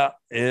 Yeah.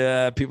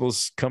 People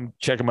come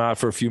check them out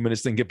for a few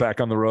minutes, then get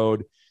back on the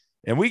road.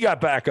 And we got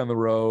back on the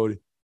road.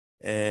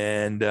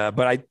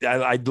 But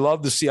I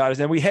love the sea otters.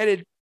 And we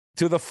headed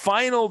to the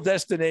final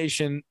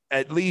destination,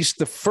 at least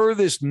the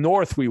furthest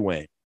north we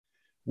went,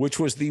 which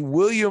was the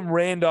William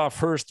Randolph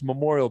Hearst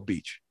Memorial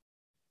Beach.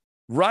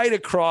 Right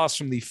across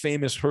from the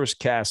famous Hearst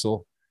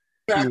Castle.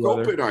 Back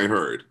open, I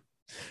heard.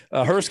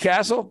 Hearst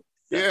Castle?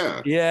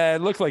 Yeah. Yeah,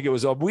 it looked like it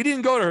was open. We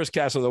didn't go to Hearst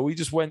Castle, though. We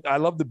just went. I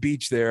love the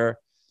beach there.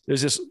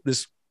 There's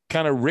this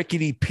kind of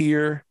rickety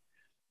pier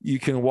you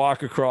can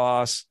walk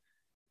across.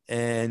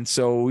 And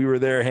so we were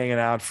there hanging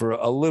out for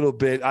a little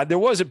bit. There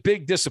was a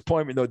big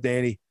disappointment, though,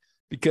 Danny,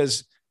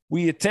 because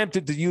we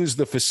attempted to use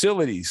the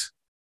facilities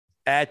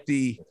at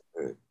the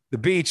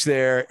beach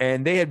there,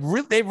 and they have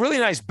really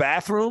nice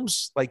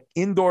bathrooms, like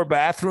indoor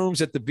bathrooms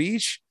at the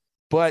beach,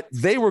 but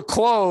they were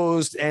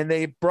closed, and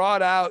they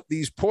brought out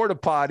these porta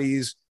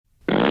potties,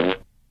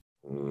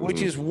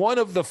 which is one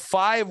of the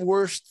 5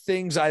 worst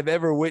things I've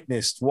ever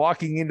witnessed,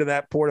 walking into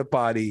that porta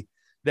potty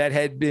that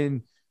had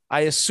been,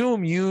 I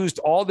assume, used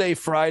all day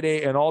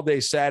Friday and all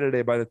day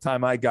Saturday by the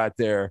time I got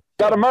there.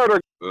 Got a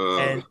murder.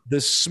 And the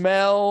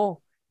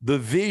smell, the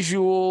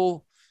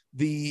visual,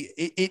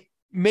 it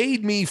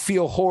made me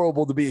feel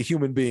horrible to be a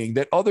human being,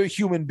 that other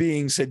human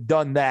beings had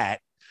done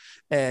that.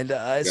 And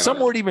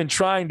some weren't even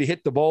trying to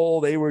hit the bowl.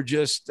 They were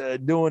just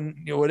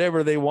doing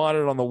whatever they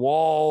wanted on the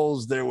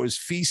walls. There was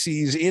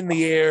feces in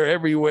the air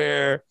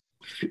everywhere.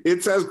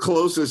 It's as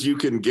close as you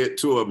can get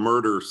to a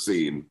murder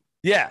scene.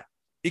 Yeah.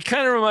 It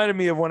kind of reminded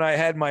me of when I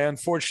had my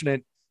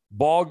unfortunate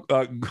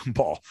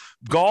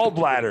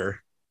gallbladder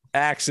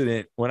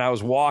accident when I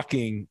was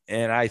walking,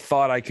 and I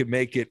thought I could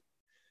make it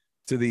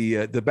to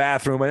the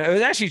bathroom. And it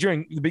was actually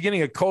during the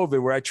beginning of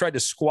COVID where I tried to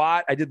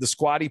squat. I did the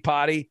squatty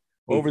potty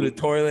over the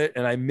toilet,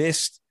 and I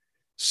missed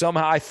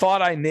somehow. I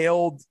thought I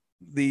nailed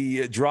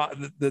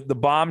the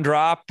bomb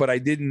drop, but I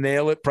didn't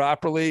nail it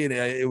properly, and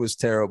it was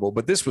terrible.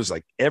 But this was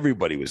like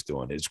everybody was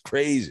doing it. It's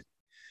crazy.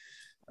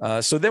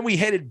 So then we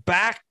headed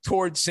back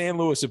towards San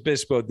Luis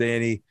Obispo,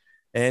 Danny,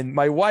 and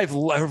my wife,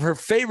 her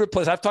favorite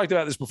place. I've talked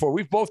about this before.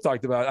 We've both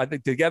talked about it, I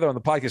think, together on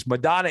the podcast.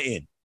 Madonna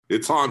Inn.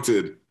 It's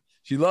haunted.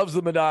 She loves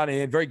the Madonna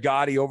Inn. Very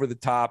gaudy, over the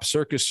top,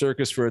 circus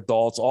for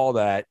adults, all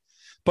that.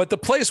 But the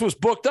place was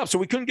booked up, so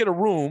we couldn't get a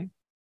room.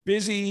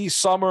 Busy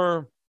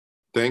summer.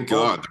 Thank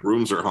God, the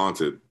rooms are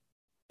haunted.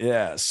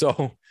 Yeah.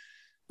 So,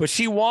 but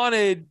she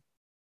wanted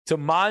to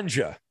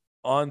manja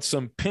on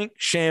some pink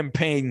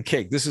champagne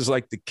cake. This is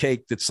like the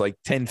cake that's like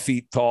 10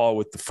 feet tall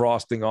with the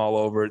frosting all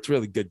over. It's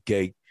really good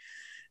cake,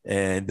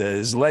 and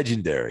it's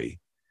legendary.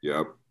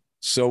 Yep.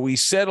 So we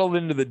settled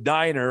into the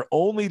diner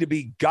only to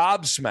be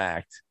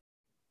gobsmacked.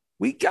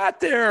 We got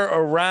there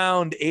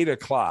around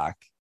 8:00.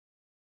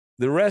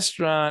 The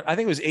restaurant, I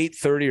think it was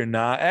 8:30 or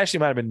 9. Actually, it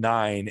might have been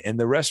 9. And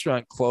the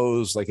restaurant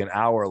closed like an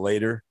hour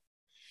later.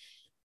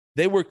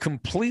 They were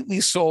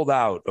completely sold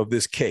out of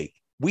this cake.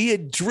 We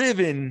had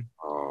driven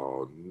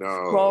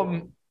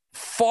from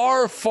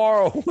far,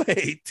 far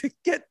away to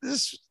get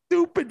this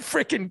stupid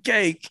freaking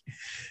cake.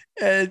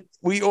 And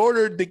we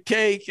ordered the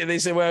cake, and they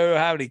said, well, we don't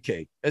have any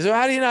cake. I said,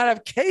 how do you not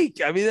have cake?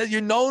 I mean,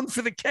 you're known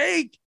for the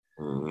cake.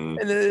 Mm-hmm.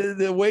 And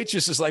the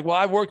waitress is like, well,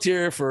 I've worked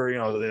here for,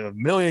 a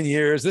million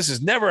years. This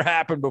has never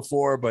happened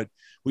before, but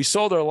we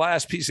sold our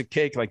last piece of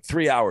cake like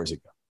 3 hours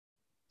ago.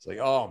 It's like,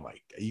 oh my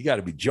God, you got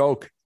to be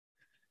joking.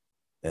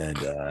 And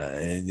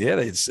yeah,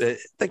 it's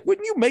like,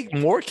 wouldn't you make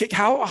more cake?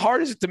 How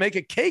hard is it to make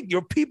a cake?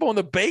 You're people in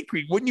the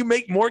bakery. Wouldn't you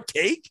make more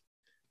cake?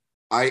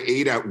 I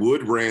ate at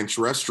Wood Ranch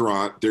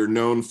Restaurant. They're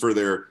known for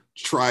their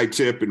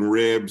tri-tip and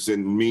ribs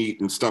and meat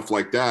and stuff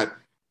like that.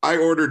 I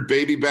ordered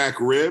baby back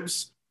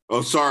ribs.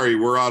 Oh, sorry,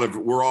 we're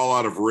all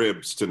out of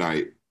ribs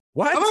tonight.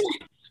 What?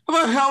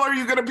 How the hell are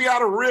you going to be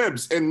out of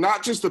ribs? And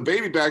not just the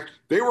baby back,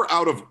 they were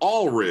out of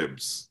all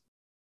ribs.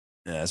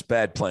 Yeah, that's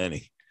bad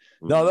planning.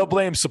 No, they'll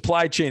blame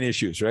supply chain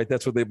issues, right?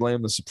 That's what they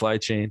blame, the supply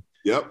chain.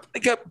 Yep.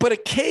 But a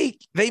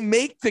cake, they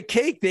make the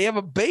cake. They have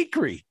a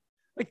bakery.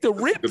 Like the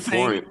rib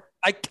thing.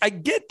 I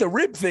get the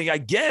rib thing, I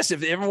guess,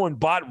 if everyone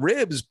bought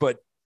ribs, but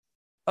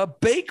a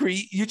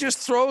bakery, you just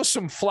throw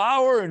some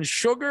flour and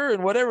sugar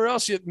and whatever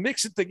else, you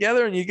mix it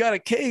together and you got a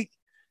cake.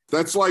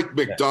 That's like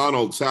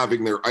McDonald's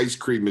having their ice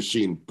cream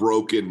machine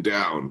broken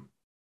down.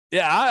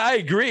 Yeah, I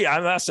agree.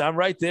 I'm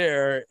right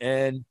there.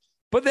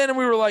 But then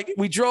we were like,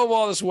 we drove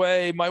all this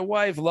way. My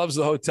wife loves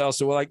the hotel,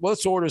 so we're like, well,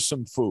 let's order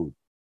some food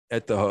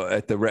at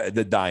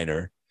the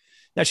diner.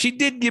 Now, she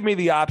did give me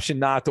the option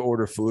not to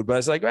order food, but I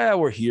was like, well,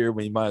 we're here.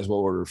 We might as well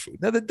order food.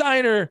 Now, the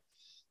diner,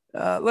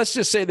 let's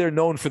just say they're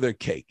known for their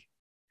cake.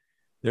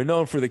 They're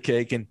known for the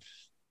cake. And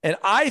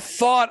I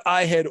thought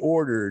I had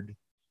ordered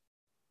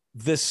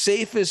the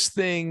safest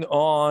thing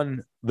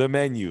on the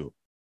menu,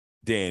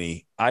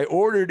 Danny. I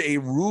ordered a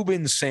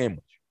Reuben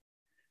sandwich.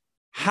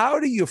 How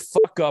do you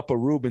fuck up a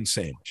Reuben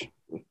sandwich?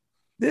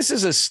 This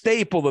is a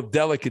staple of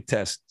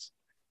delicatessens.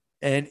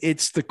 And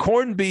it's the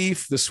corned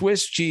beef, the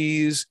Swiss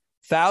cheese,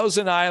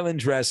 Thousand Island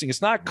dressing.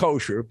 It's not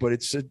kosher, but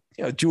it's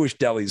Jewish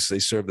delis. They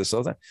serve this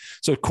all the time.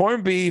 So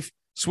corned beef,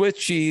 Swiss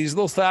cheese,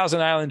 little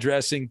Thousand Island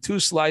dressing, 2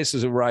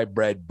 slices of rye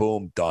bread,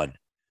 boom, done.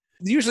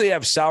 Usually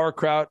have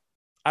sauerkraut.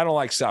 I don't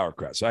like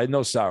sauerkraut, so I had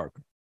no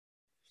sauerkraut.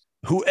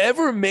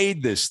 Whoever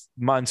made this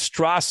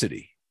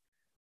monstrosity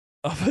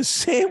of a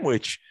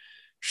sandwich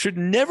should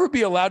never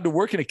be allowed to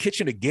work in a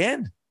kitchen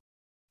again.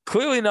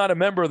 Clearly not a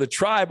member of the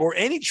tribe, or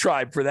any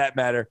tribe for that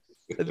matter.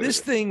 This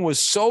thing was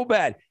so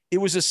bad. It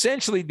was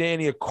essentially,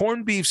 Danny, a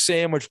corned beef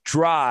sandwich,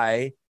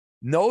 dry,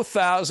 no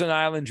Thousand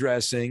Island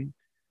dressing.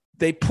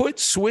 They put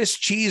Swiss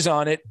cheese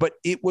on it, but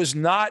it was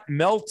not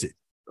melted.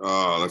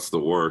 Oh, that's the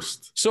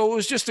worst. So it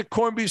was just a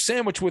corned beef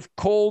sandwich with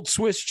cold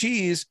Swiss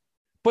cheese.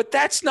 But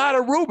that's not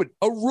a Reuben.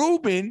 A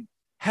Reuben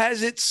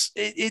has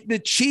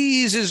the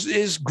cheese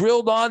is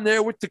grilled on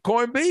there with the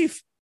corned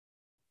beef.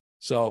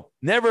 So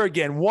never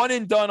again. One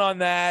and done on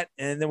that.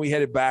 And then we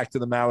headed back to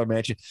the Maller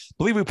Mansion. I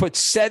believe we put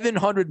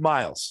 700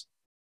 miles,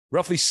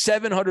 roughly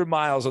 700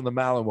 miles on the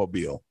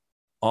Mallermobile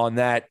on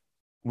that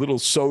little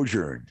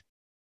sojourn.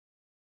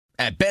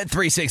 At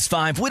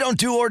Bet365, we don't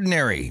do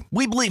ordinary.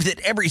 We believe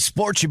that every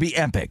sport should be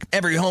epic.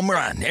 Every home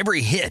run,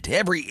 every hit,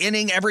 every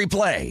inning, every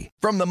play.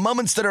 From the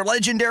moments that are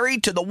legendary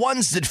to the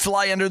ones that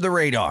fly under the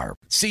radar.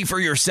 See for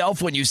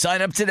yourself when you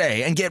sign up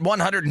today and get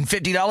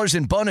 $150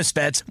 in bonus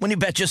bets when you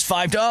bet just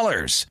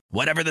 $5.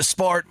 Whatever the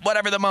sport,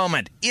 whatever the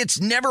moment, it's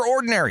never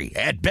ordinary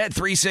at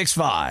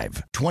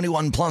Bet365.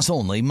 21 plus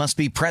only. Must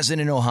be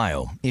present in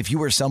Ohio. If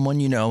you or someone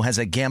you know has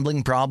a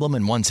gambling problem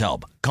and wants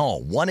help,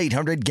 call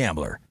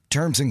 1-800-GAMBLER.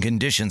 Terms and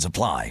conditions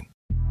apply.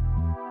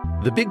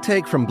 The Big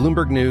Take from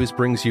Bloomberg News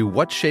brings you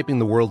what's shaping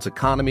the world's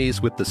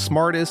economies with the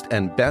smartest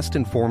and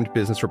best-informed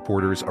business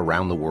reporters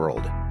around the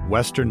world.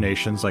 Western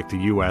nations like the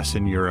U.S.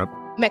 and Europe.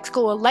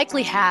 Mexico will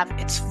likely have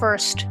its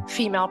first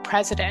female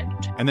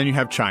president. And then you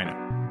have China.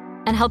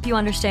 And help you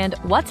understand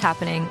what's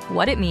happening,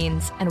 what it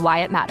means, and why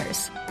it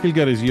matters. He'll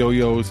get his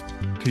yo-yos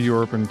to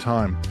Europe in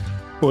time.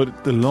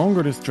 But the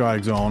longer this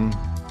drags on,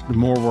 the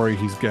more worried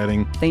he's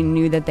getting. They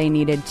knew that they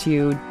needed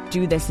to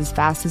do this as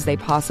fast as they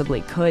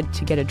possibly could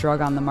to get a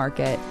drug on the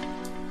market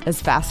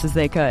as fast as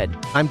they could.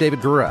 I'm David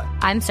Gura.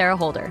 I'm Sarah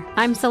Holder.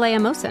 I'm Saleha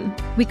Mohsen.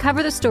 We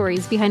cover the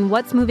stories behind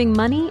what's moving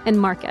money and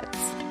markets.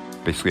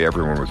 Basically,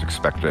 everyone was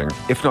expecting,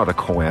 if not a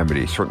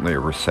calamity, certainly a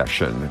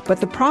recession.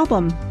 But the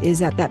problem is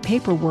that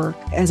paperwork,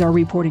 as our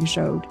reporting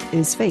showed,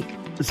 is fake.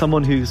 As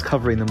someone who's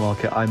covering the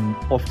market, I'm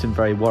often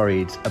very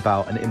worried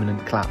about an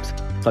imminent collapse.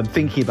 So I'm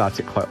thinking about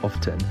it quite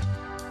often.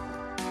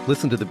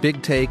 Listen to The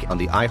Big Take on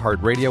the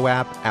iHeartRadio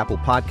app, Apple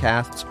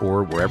Podcasts,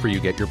 or wherever you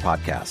get your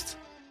podcasts.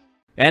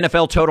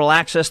 NFL Total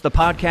Access, the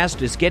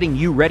podcast, is getting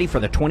you ready for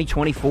the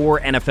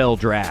 2024 NFL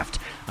Draft.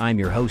 I'm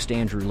your host,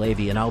 Andrew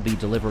Levy, and I'll be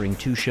delivering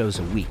 2 shows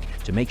a week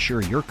to make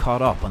sure you're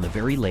caught up on the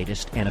very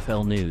latest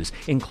NFL news,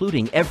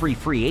 including every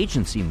free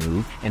agency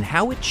move and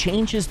how it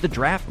changes the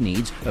draft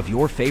needs of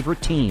your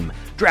favorite team.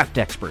 Draft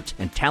experts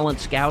and talent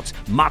scouts,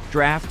 mock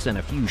drafts, and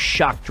a few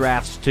shock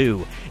drafts,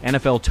 too.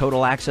 NFL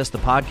Total Access, the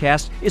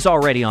podcast, is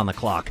already on the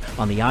clock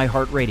on the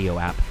iHeartRadio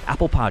app,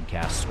 Apple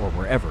Podcasts, or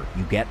wherever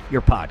you get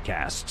your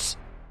podcasts.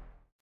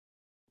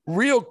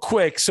 Real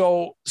quick,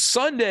 so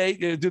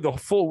Sunday, do the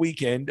full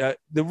weekend.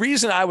 The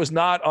reason I was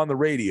not on the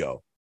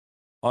radio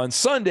on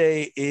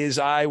Sunday is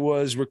I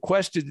was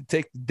requested to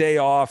take the day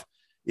off.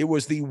 It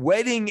was the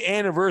wedding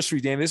anniversary,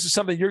 Dan. This is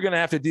something you're going to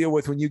have to deal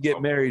with when you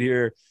get married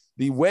here.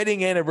 The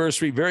wedding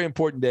anniversary, very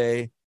important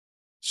day.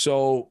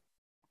 So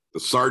the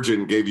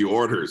sergeant gave you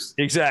orders.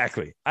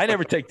 Exactly. I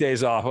never take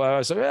days off.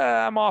 I said,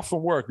 I'm off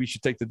from work. We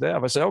should take the day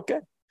off. I said, okay,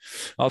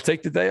 I'll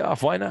take the day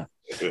off. Why not?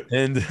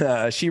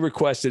 And she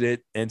requested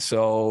it. And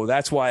so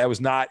that's why I was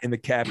not in the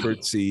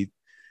catbird seat.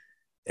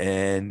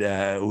 And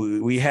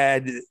we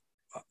had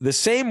the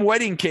same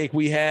wedding cake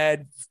we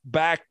had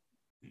back.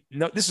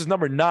 No, this is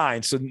number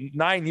 9. So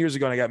 9 years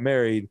ago, I got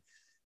married,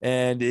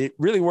 and it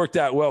really worked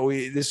out well.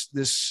 You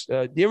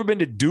ever been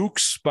to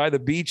Duke's by the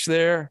beach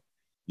there?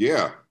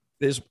 Yeah.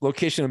 There's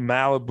location in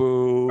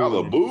Malibu,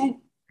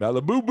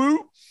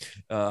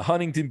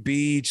 Huntington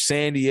Beach,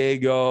 San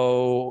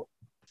Diego.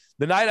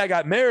 The night I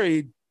got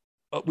married,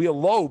 we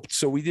eloped,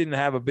 so we didn't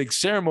have a big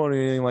ceremony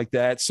or anything like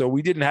that. So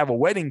we didn't have a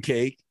wedding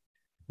cake.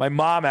 My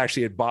mom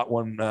actually had bought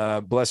one,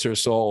 bless her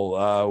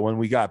soul, when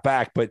we got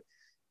back. But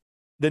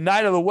the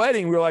night of the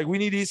wedding, we were like, we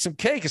need to eat some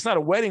cake. It's not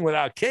a wedding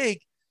without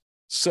cake.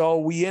 So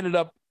we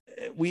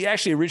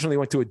actually originally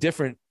went to a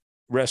different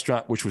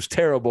restaurant, which was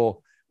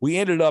terrible. We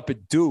ended up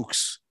at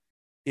Duke's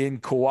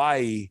in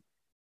Kauai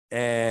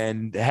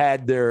and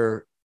had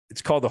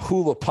it's called the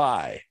hula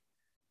pie,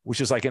 which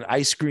is like an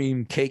ice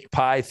cream cake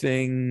pie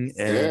thing.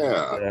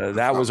 And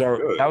that was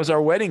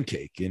our wedding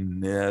cake.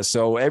 And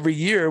so every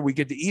year we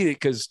get to eat it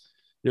because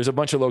there's a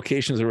bunch of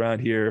locations around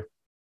here.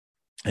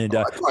 And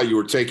I thought you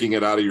were taking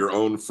it out of your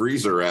own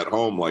freezer at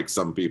home like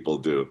some people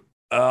do.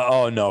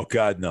 Oh, no,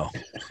 God, no.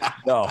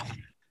 No.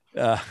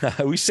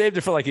 We saved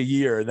it for like a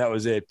year and that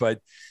was it. But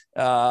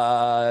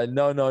no.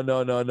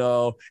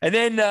 And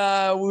then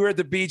we were at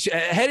the beach,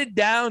 headed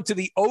down to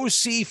the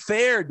OC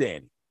Fair,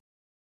 Danny.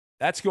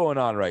 That's going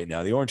on right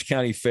now, the Orange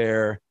County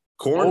Fair.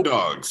 Corn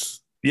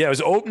dogs. Yeah, it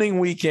was opening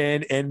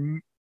weekend.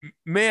 And,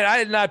 man, I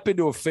had not been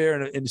to a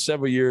fair in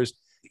several years.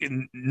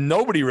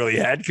 Nobody really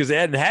had because they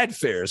hadn't had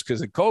fairs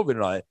because of COVID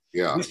and all that,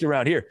 at least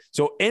around here.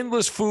 So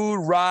endless food,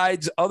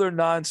 rides, other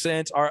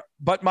nonsense.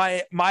 But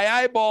my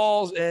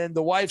eyeballs and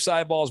the wife's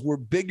eyeballs were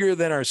bigger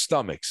than our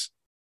stomachs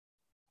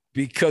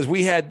because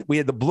we had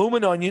the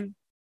Bloomin' Onion,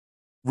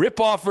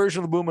 rip-off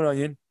version of the Bloomin'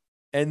 Onion,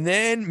 and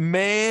then,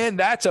 man,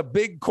 that's a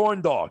big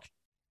corn dog.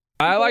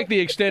 I like the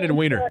extended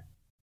wiener.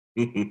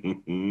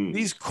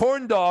 These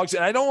corn dogs,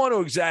 and I don't want to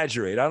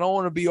exaggerate. I don't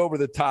want to be over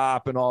the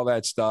top and all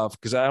that stuff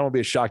because I don't want to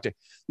be a shock to.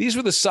 These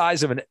were the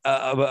size of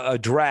a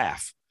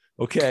giraffe.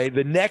 Okay,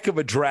 the neck of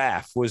a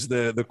giraffe was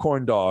the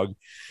corn dog,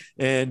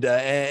 and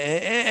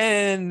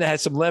had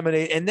some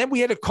lemonade, and then we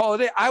had to call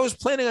it in. I was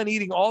planning on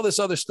eating all this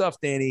other stuff,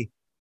 Danny,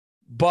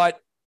 but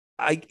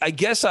I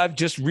guess I've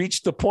just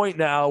reached the point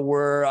now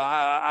where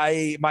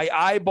my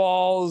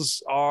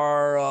eyeballs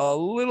are a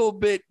little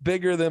bit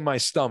bigger than my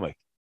stomach.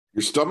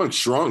 Your stomach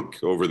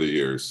shrunk over the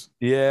years.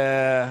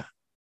 Yeah.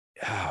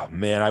 Oh,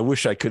 man, I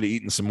wish I could have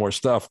eaten some more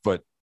stuff,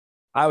 but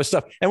I was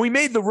stuffed. And we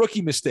made the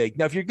rookie mistake.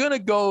 Now, if you're going to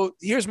go,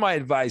 here's my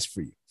advice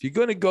for you. If you're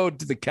going to go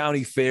to the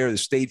county fair, the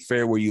state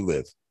fair where you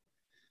live,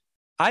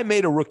 I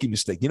made a rookie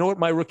mistake. You know what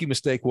my rookie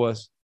mistake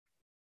was?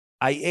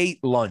 I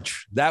ate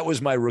lunch. That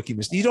was my rookie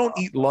mistake. You don't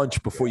eat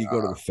lunch before you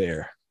go to the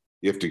fair.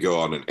 You have to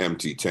go on an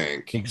empty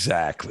tank.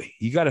 Exactly.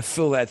 You got to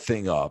fill that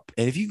thing up.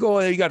 And if you go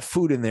there, you got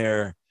food in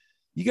there,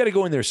 you got to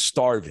go in there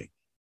starving.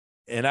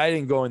 And I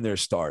didn't go in there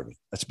starving.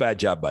 That's a bad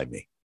job by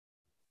me.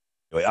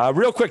 Anyway,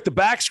 real quick, the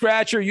back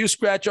scratcher. You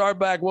scratch our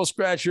back, we'll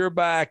scratch your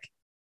back.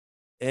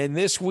 And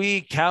this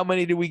week, how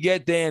many did we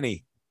get,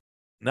 Danny?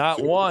 Not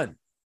 2. 1.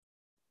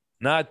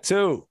 Not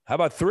 2. How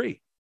about 3?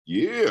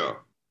 Yeah.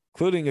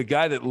 Including a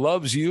guy that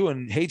loves you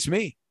and hates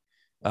me.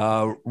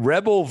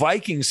 Rebel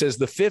Viking says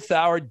the 5th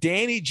hour,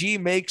 Danny G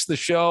makes the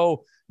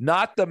show,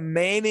 not the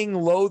Manning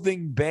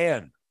loathing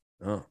ban.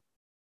 Oh.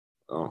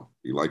 Oh,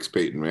 he likes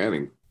Peyton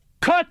Manning.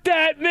 Cut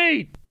that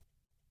meat.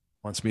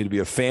 Wants me to be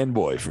a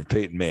fanboy for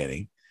Peyton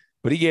Manning,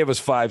 but he gave us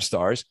 5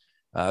 stars.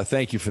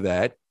 Thank you for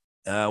that.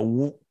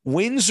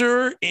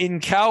 Windsor in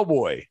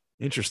Cowboy.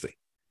 Interesting.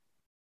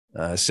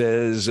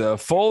 Says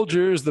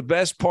Folgers, the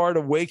best part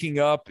of waking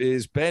up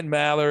is Ben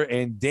Maller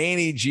and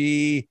Danny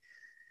G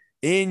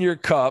in your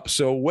cup.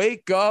 So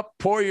wake up,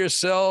 pour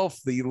yourself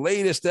the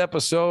latest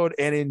episode,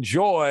 and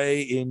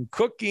enjoy in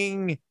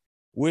Cooking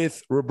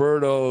with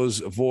Roberto's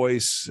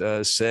voice,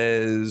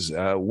 says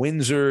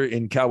Windsor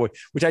in Cowboy,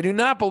 which I do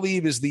not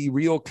believe is the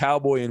real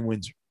Cowboy in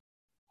Windsor.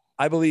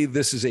 I believe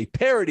this is a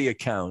parody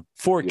account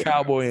for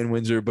Cowboy in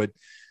Windsor, but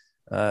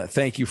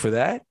thank you for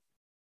that.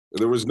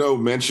 There was no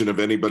mention of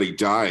anybody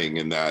dying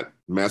in that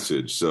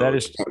message, so that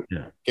is,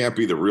 can't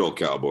be the real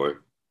Cowboy.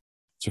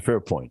 It's a fair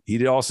point.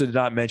 He also did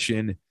not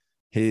mention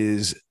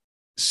his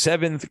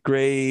 7th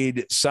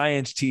grade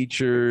science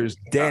teacher's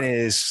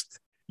dentist.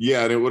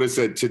 Yeah, and it would have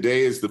said,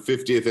 today is the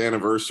 50th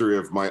anniversary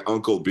of my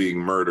uncle being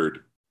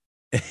murdered.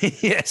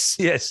 Yes,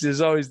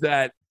 there's always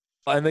that.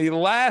 And the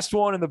last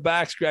one in the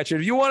back scratcher,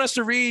 if you want us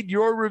to read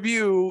your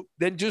review,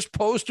 then just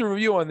post a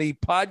review on the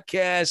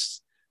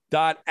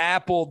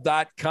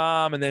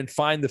podcast.apple.com and then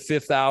find the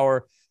 5th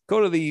hour.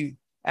 Go to the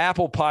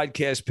Apple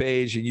podcast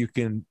page and you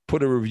can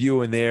put a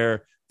review in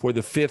there for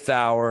the 5th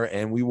hour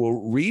and we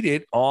will read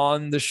it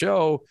on the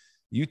show.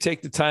 You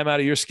take the time out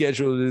of your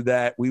schedule to do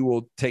that. We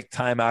will take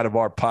time out of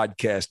our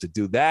podcast to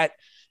do that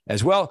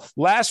as well.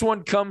 Last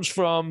one comes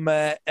from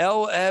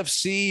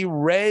LFC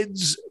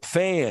Reds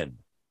fan.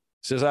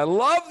 Says, I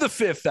love the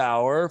 5th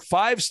hour.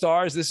 5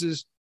 stars. This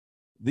is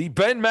the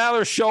Ben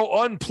Maller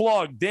Show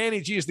Unplugged.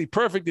 Danny G is the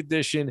perfect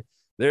addition.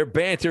 Their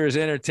banter is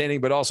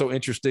entertaining, but also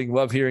interesting.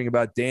 Love hearing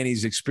about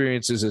Danny's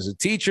experiences as a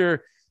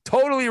teacher.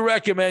 Totally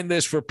recommend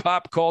this for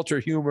pop culture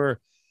humor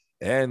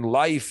and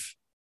life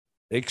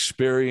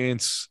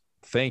experience.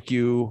 Thank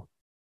you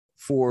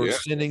for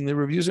sending the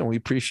reviews, and we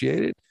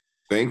appreciate it.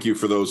 Thank you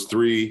for those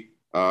 3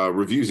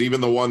 reviews,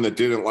 even the one that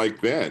didn't like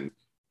Ben.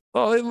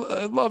 Oh, they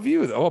love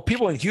you. Well,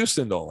 people in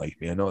Houston don't like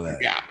me. I know that.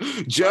 Yeah,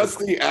 just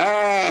the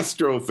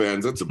Astro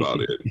fans. That's about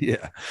it.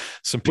 Yeah.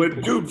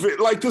 But, dude,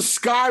 like the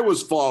sky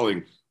was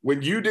falling.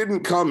 When you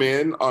didn't come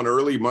in on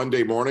early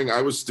Monday morning,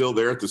 I was still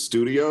there at the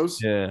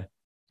studios. Yeah.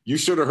 You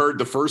should have heard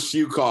the first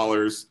few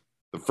callers,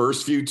 the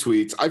first few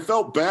tweets. I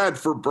felt bad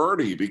for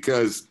Bernie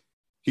because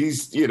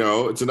he's,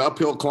 it's an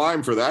uphill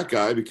climb for that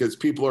guy because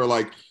people are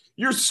like,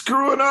 you're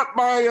screwing up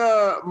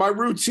my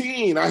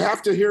routine. I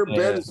have to hear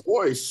Ben's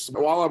voice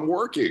while I'm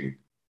working.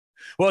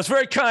 Well, it's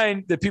very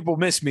kind that people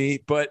miss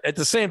me, but at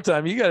the same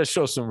time, you got to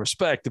show some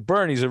respect.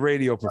 Bernie's a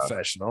radio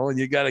professional, and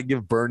you got to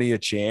give Bernie a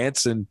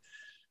chance. And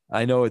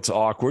I know it's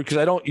awkward because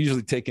I don't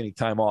usually take any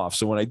time off.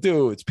 So when I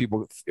do, it's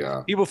people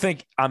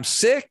think I'm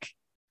sick,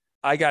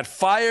 I got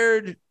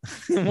fired,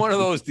 one of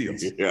those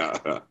deals.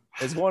 Yeah,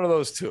 it's one of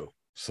those two.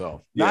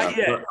 So not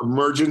yet.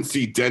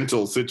 Emergency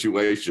dental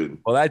situation.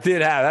 Well, that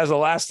did happen. That was the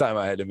last time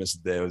I had to miss a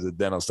day. It was the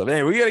dental stuff.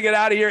 Anyway, we got to get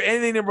out of here.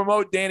 Anything to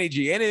promote, Danny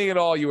G? Anything at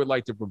all you would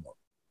like to promote?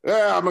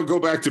 Yeah, I'm going to go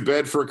back to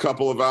bed for a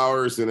couple of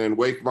hours and then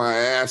wake my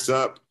ass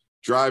up,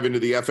 drive into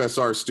the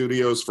FSR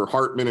studios for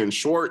Hartman and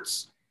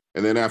Schwartz.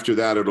 And then after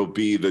that, it'll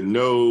be the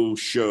No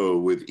Show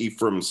with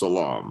Ephraim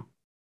Salam.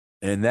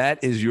 And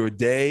that is your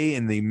day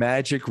in the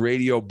Magic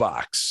Radio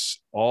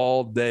box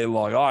all day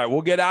long. All right,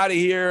 we'll get out of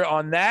here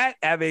on that.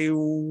 Have a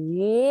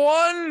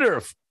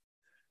wonderful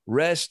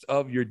rest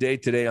of your day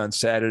today on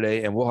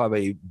Saturday, and we'll have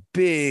a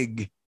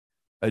big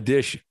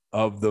edition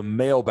of the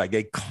mailbag,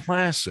 a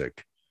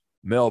classic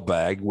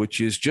mailbag,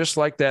 which is just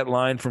like that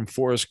line from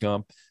Forrest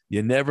Gump.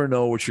 You never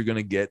know what you're going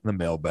to get in the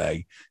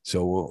mailbag.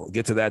 So we'll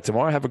get to that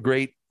tomorrow. Have a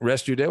great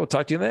rest of your day. We'll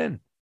talk to you then.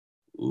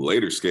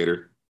 Later,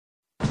 Skater.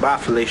 Bye,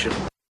 Felicia.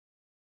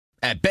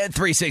 At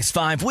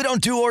Bet365, we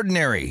don't do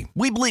ordinary.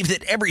 We believe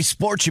that every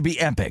sport should be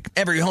epic.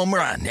 Every home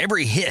run,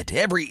 every hit,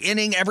 every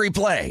inning, every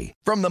play.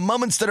 From the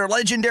moments that are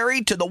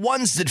legendary to the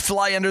ones that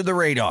fly under the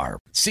radar.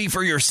 See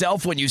for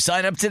yourself when you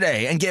sign up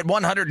today and get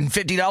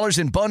 $150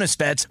 in bonus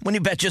bets when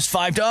you bet just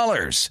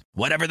 $5.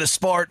 Whatever the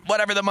sport,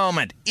 whatever the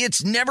moment,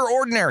 it's never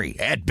ordinary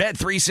at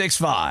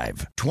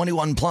Bet365.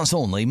 21 plus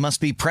only. Must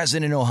be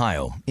present in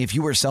Ohio. If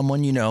you or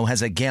someone you know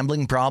has a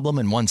gambling problem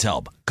and wants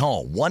help,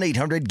 call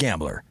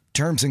 1-800-GAMBLER.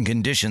 Terms and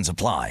conditions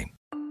apply.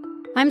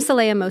 I'm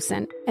Saleha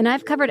Mohsen, and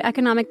I've covered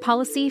economic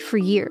policy for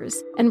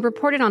years and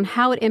reported on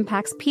how it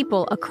impacts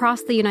people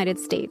across the United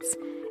States.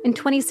 In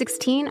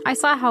 2016, I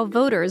saw how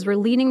voters were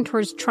leaning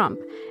towards Trump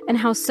and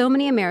how so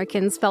many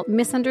Americans felt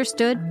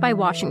misunderstood by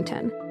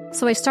Washington.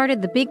 So I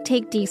started The Big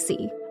Take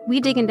DC. We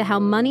dig into how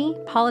money,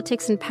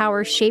 politics, and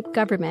power shape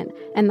government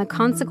and the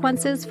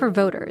consequences for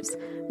voters.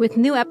 With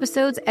new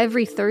episodes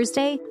every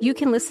Thursday, you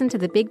can listen to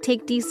The Big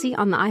Take DC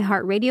on the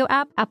iHeartRadio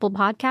app, Apple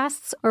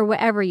Podcasts, or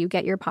wherever you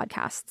get your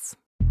podcasts.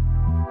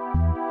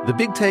 The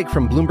Big Take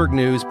from Bloomberg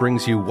News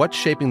brings you what's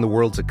shaping the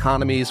world's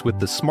economies with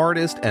the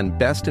smartest and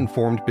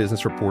best-informed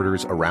business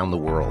reporters around the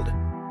world.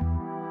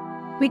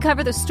 We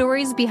cover the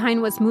stories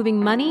behind what's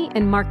moving money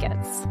and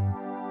markets.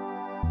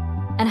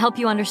 and help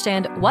you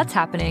understand what's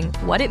happening,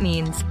 what it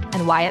means,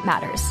 and why it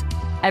matters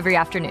every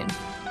afternoon.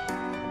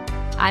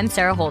 I'm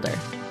Sarah Holder.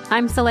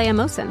 I'm Saleha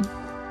Mohsin.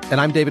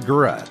 And I'm David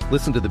Gura.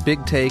 Listen to The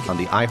Big Take on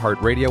the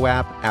iHeartRadio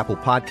app, Apple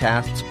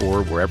Podcasts,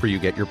 or wherever you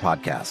get your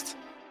podcasts.